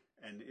 Yeah.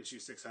 And issue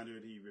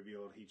 600, he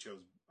revealed he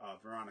chose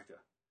Veronica.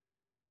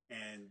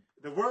 And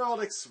the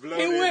world exploded.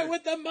 He went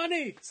with the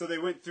money! So they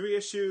went 3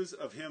 issues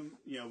of him,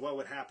 what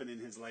would happen in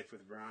his life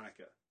with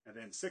Veronica. And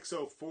then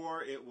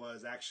 604, it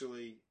was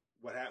actually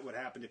what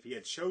happened if he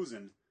had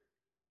chosen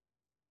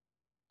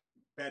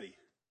Betty.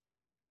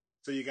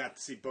 So you got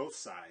to see both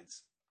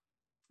sides.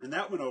 And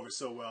that went over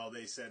so well,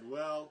 they said,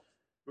 well,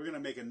 we're going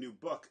to make a new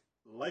book,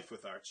 Life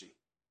with Archie,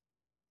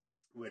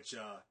 which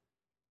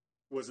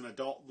was an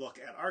adult look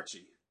at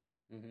Archie.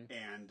 Mm-hmm.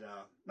 And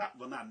not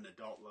an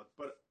adult look,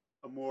 but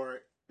a more.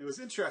 It was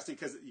interesting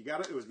because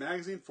it was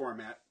magazine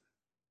format,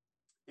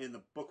 and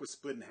the book was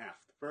split in half.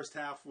 The first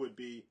half would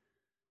be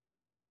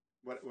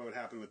what would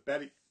happen with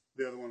Betty,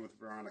 the other one with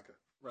Veronica.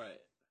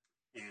 Right.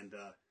 And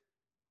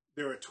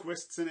there were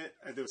twists in it.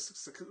 There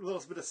was a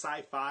little bit of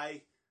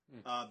sci-fi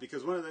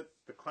because one of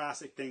the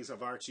classic things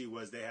of Archie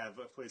was they have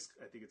a place.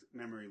 I think it's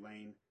Memory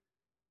Lane.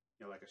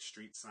 Like a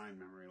street sign,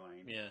 Memory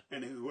Lane. Yeah.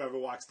 And whoever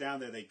walks down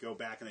there, they go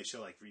back and they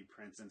show like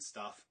reprints and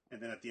stuff.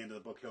 And then at the end of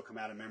the book, he'll come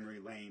out of Memory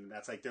Lane.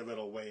 That's like their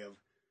little way of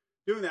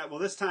doing that.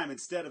 Well, this time,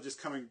 instead of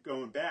just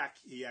going back,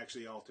 he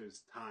actually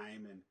alters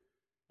time. And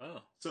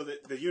so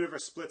the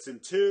universe splits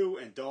in two,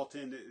 and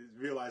Dalton is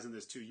realizing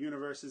there's two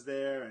universes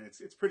there, and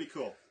it's pretty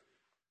cool.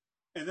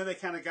 And then they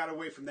kind of got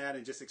away from that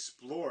and just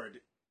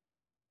explored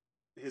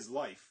his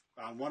life.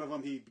 One of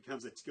them, he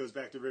goes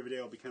back to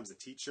Riverdale, becomes a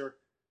teacher.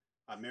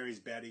 Marries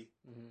Betty.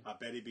 Mm-hmm.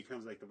 Betty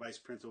becomes like the vice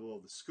principal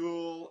of the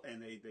school,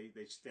 and they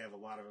have a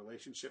lot of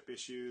relationship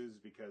issues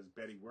because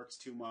Betty works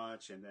too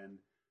much, and then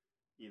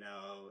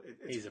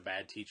he's a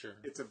bad teacher.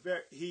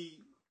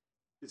 He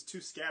is too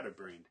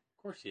scatterbrained.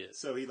 Of course he is.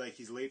 So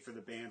he's late for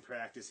the band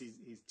practice. He's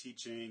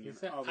teaching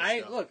and all this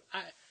stuff. Look,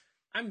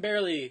 I'm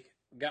barely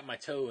got my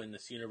toe in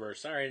this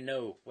universe. I already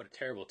know what a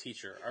terrible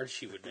teacher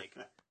Archie would make.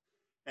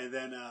 And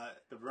then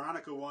the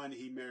Veronica one,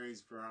 he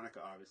marries Veronica,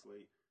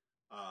 obviously.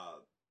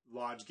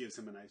 Lodge gives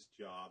him a nice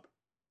job,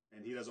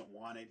 and he doesn't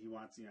want it. He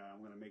wants, I'm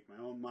going to make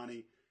my own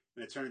money.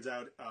 And it turns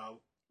out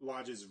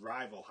Lodge's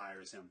rival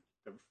hires him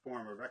to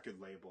form a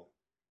record label.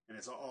 And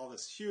it's all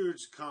this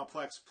huge,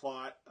 complex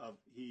plot of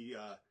he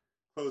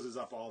closes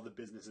up all the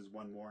businesses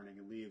one morning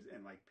and leaves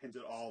and like pins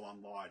it all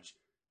on Lodge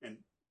and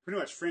pretty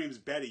much frames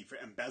Betty for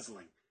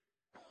embezzling.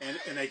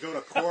 And they go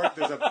to court.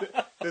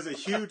 There's a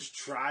huge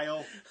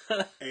trial,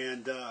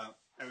 and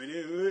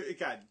it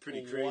got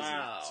pretty crazy.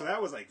 Wow. So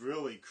that was like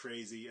really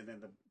crazy. And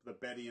then the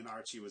Betty and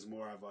Archie was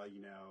more of a,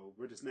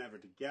 we're just never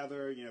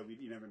together. You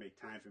never make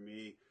time for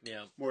me.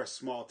 Yeah. More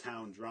small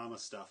town drama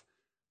stuff.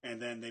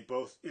 And then they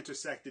both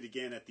intersected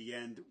again at the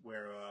end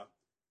where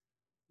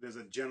there's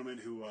a gentleman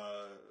who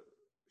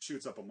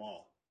shoots up a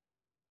mall,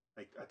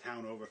 like a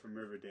town over from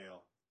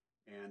Riverdale.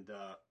 And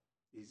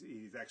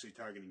he's actually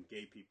targeting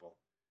gay people.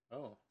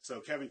 Oh. So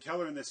Kevin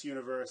Keller in this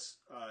universe,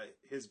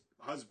 his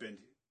husband,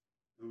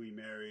 who he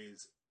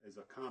marries, is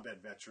a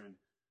combat veteran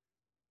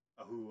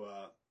who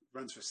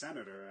runs for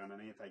senator on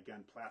an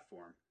anti-gun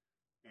platform,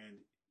 and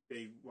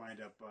they wind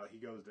up. He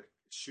goes to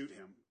shoot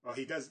him. Well,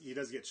 he does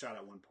get shot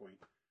at one point,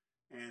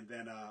 and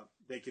then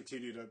they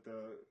continue to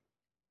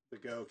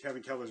go.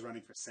 Kevin Keller's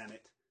running for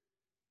Senate,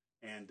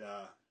 and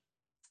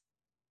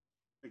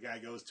the guy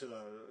goes to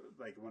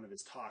one of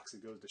his talks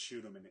and goes to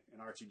shoot him,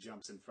 and Archie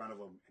jumps in front of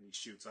him, and he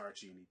shoots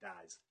Archie, and he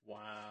dies.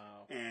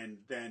 Wow. And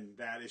then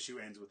that issue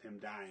ends with him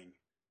dying.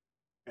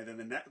 And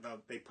then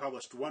they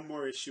published one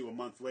more issue a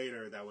month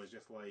later that was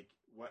just like,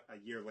 a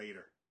year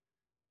later,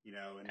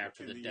 and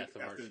after the death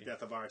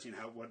of Archie and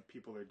what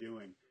people are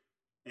doing.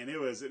 And it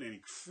was an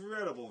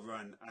incredible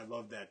run. I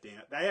love that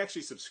damn. I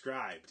actually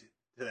subscribed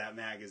to that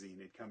magazine.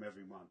 It'd come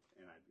every month,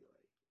 and I'd be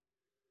like,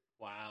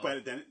 wow.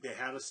 But then they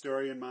had a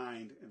story in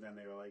mind, and then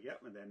they were like,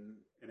 yep. And then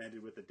it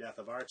ended with the death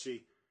of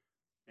Archie,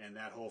 and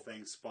that whole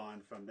thing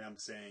spawned from them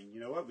saying, you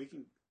know what, we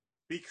can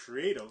be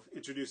creative,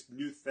 introduce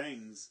new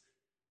things.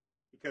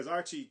 Because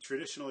Archie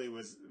traditionally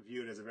was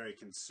viewed as a very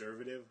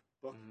conservative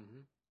book,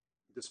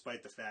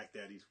 despite the fact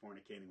that he's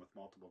fornicating with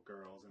multiple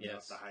girls and the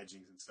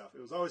hijinks and stuff.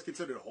 It was always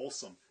considered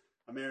wholesome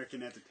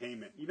American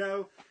entertainment.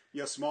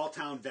 Small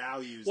town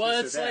values.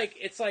 Well,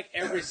 it's like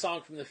every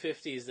song from the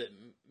 50s that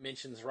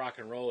mentions rock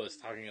and roll is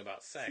talking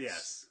about sex.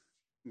 Yes,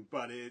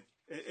 but it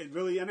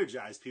really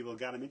energized people,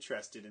 got them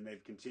interested, and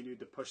they've continued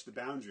to push the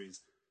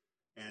boundaries.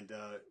 And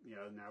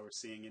now we're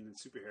seeing it in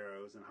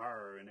superheroes and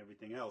horror and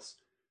everything else.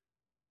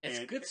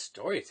 It's good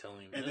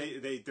storytelling, man.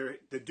 And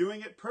they're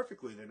doing it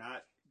perfectly. They're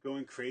not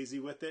going crazy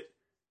with it.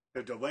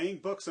 They're delaying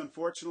books,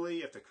 unfortunately,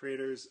 if the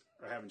creators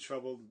are having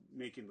trouble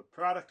making the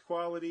product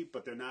quality,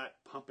 but they're not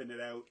pumping it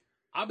out.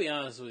 I'll be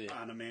honest with you.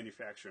 On a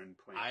manufacturing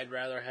plant. I'd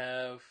rather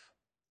have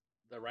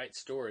the right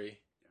story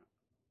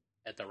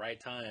at the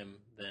right time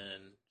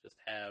than just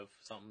have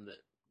something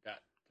that got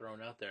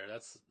thrown out there.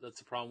 That's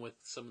the problem with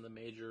some of the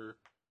major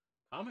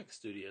comic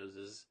studios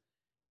is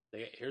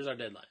here's our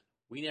deadline.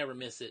 We never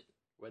miss it.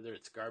 Whether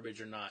it's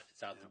garbage or not,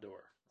 it's out the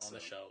door on the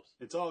shelves.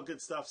 It's all good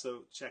stuff,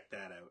 so check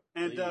that out.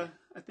 And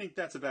I think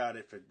that's about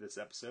it for this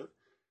episode.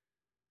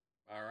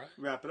 All right.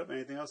 Wrap it up.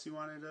 Anything else you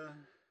wanted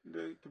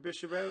to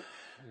kabish about?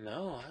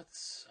 No,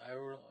 I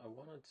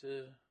wanted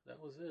to. That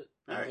was it.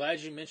 I'm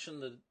glad you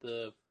mentioned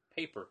the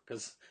paper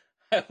because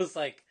I was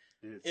like,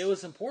 it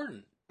was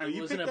important.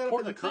 You picked that up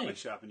in the comic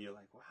shop, and you're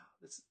like, wow,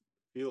 this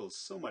feels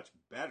so much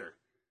better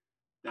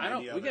than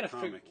any other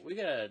comic. We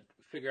gotta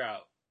figure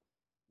out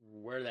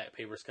where that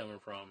paper's coming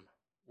from,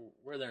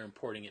 where they're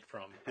importing it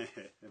from.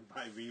 And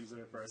buy reams of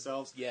it for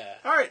ourselves. Yeah.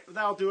 All right,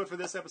 that'll do it for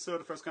this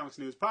episode of First Comics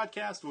News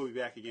Podcast. We'll be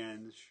back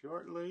again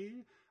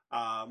shortly.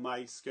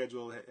 My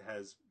schedule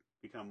has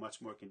become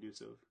much more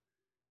conducive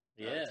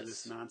Yes. to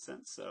this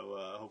nonsense. So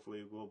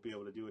hopefully we'll be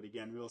able to do it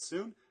again real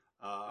soon.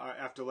 Our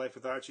Afterlife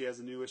with Archie has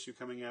a new issue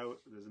coming out.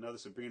 There's another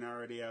Sabrina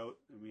already out,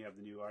 and we have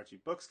the new Archie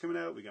books coming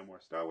out. We got more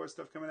Star Wars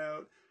stuff coming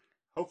out.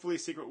 Hopefully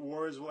Secret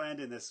Wars will end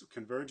in this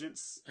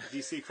Convergence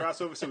DC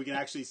crossover so we can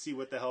actually see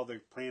what the hell they're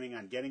planning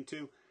on getting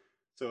to.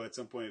 So at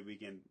some point we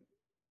can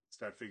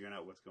start figuring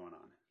out what's going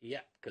on.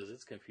 Yeah, because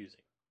it's confusing.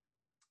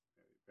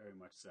 Very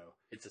much so.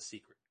 It's a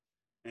secret.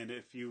 And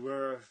if you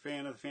were a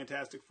fan of the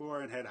Fantastic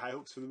Four and had high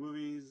hopes for the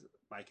movies,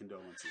 my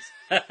condolences.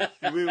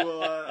 And we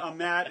will, I'm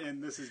Matt,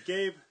 and this is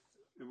Gabe,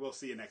 and we'll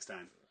see you next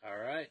time. All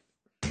right.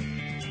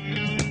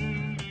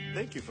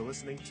 Thank you for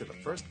listening to the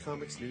First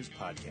Comics News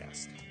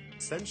Podcast.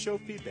 Send show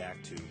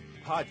feedback to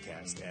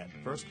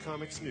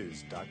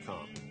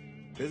podcast@firstcomicsnews.com.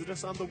 Visit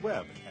us on the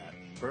web at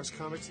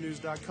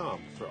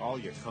firstcomicsnews.com for all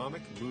your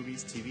comic,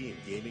 movies, TV,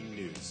 and gaming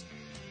news.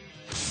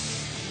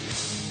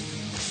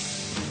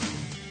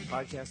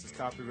 Podcast is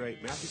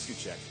copyright Matthew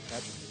Suchek,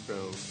 Patrick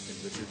Crone,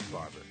 and Richard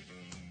Barber.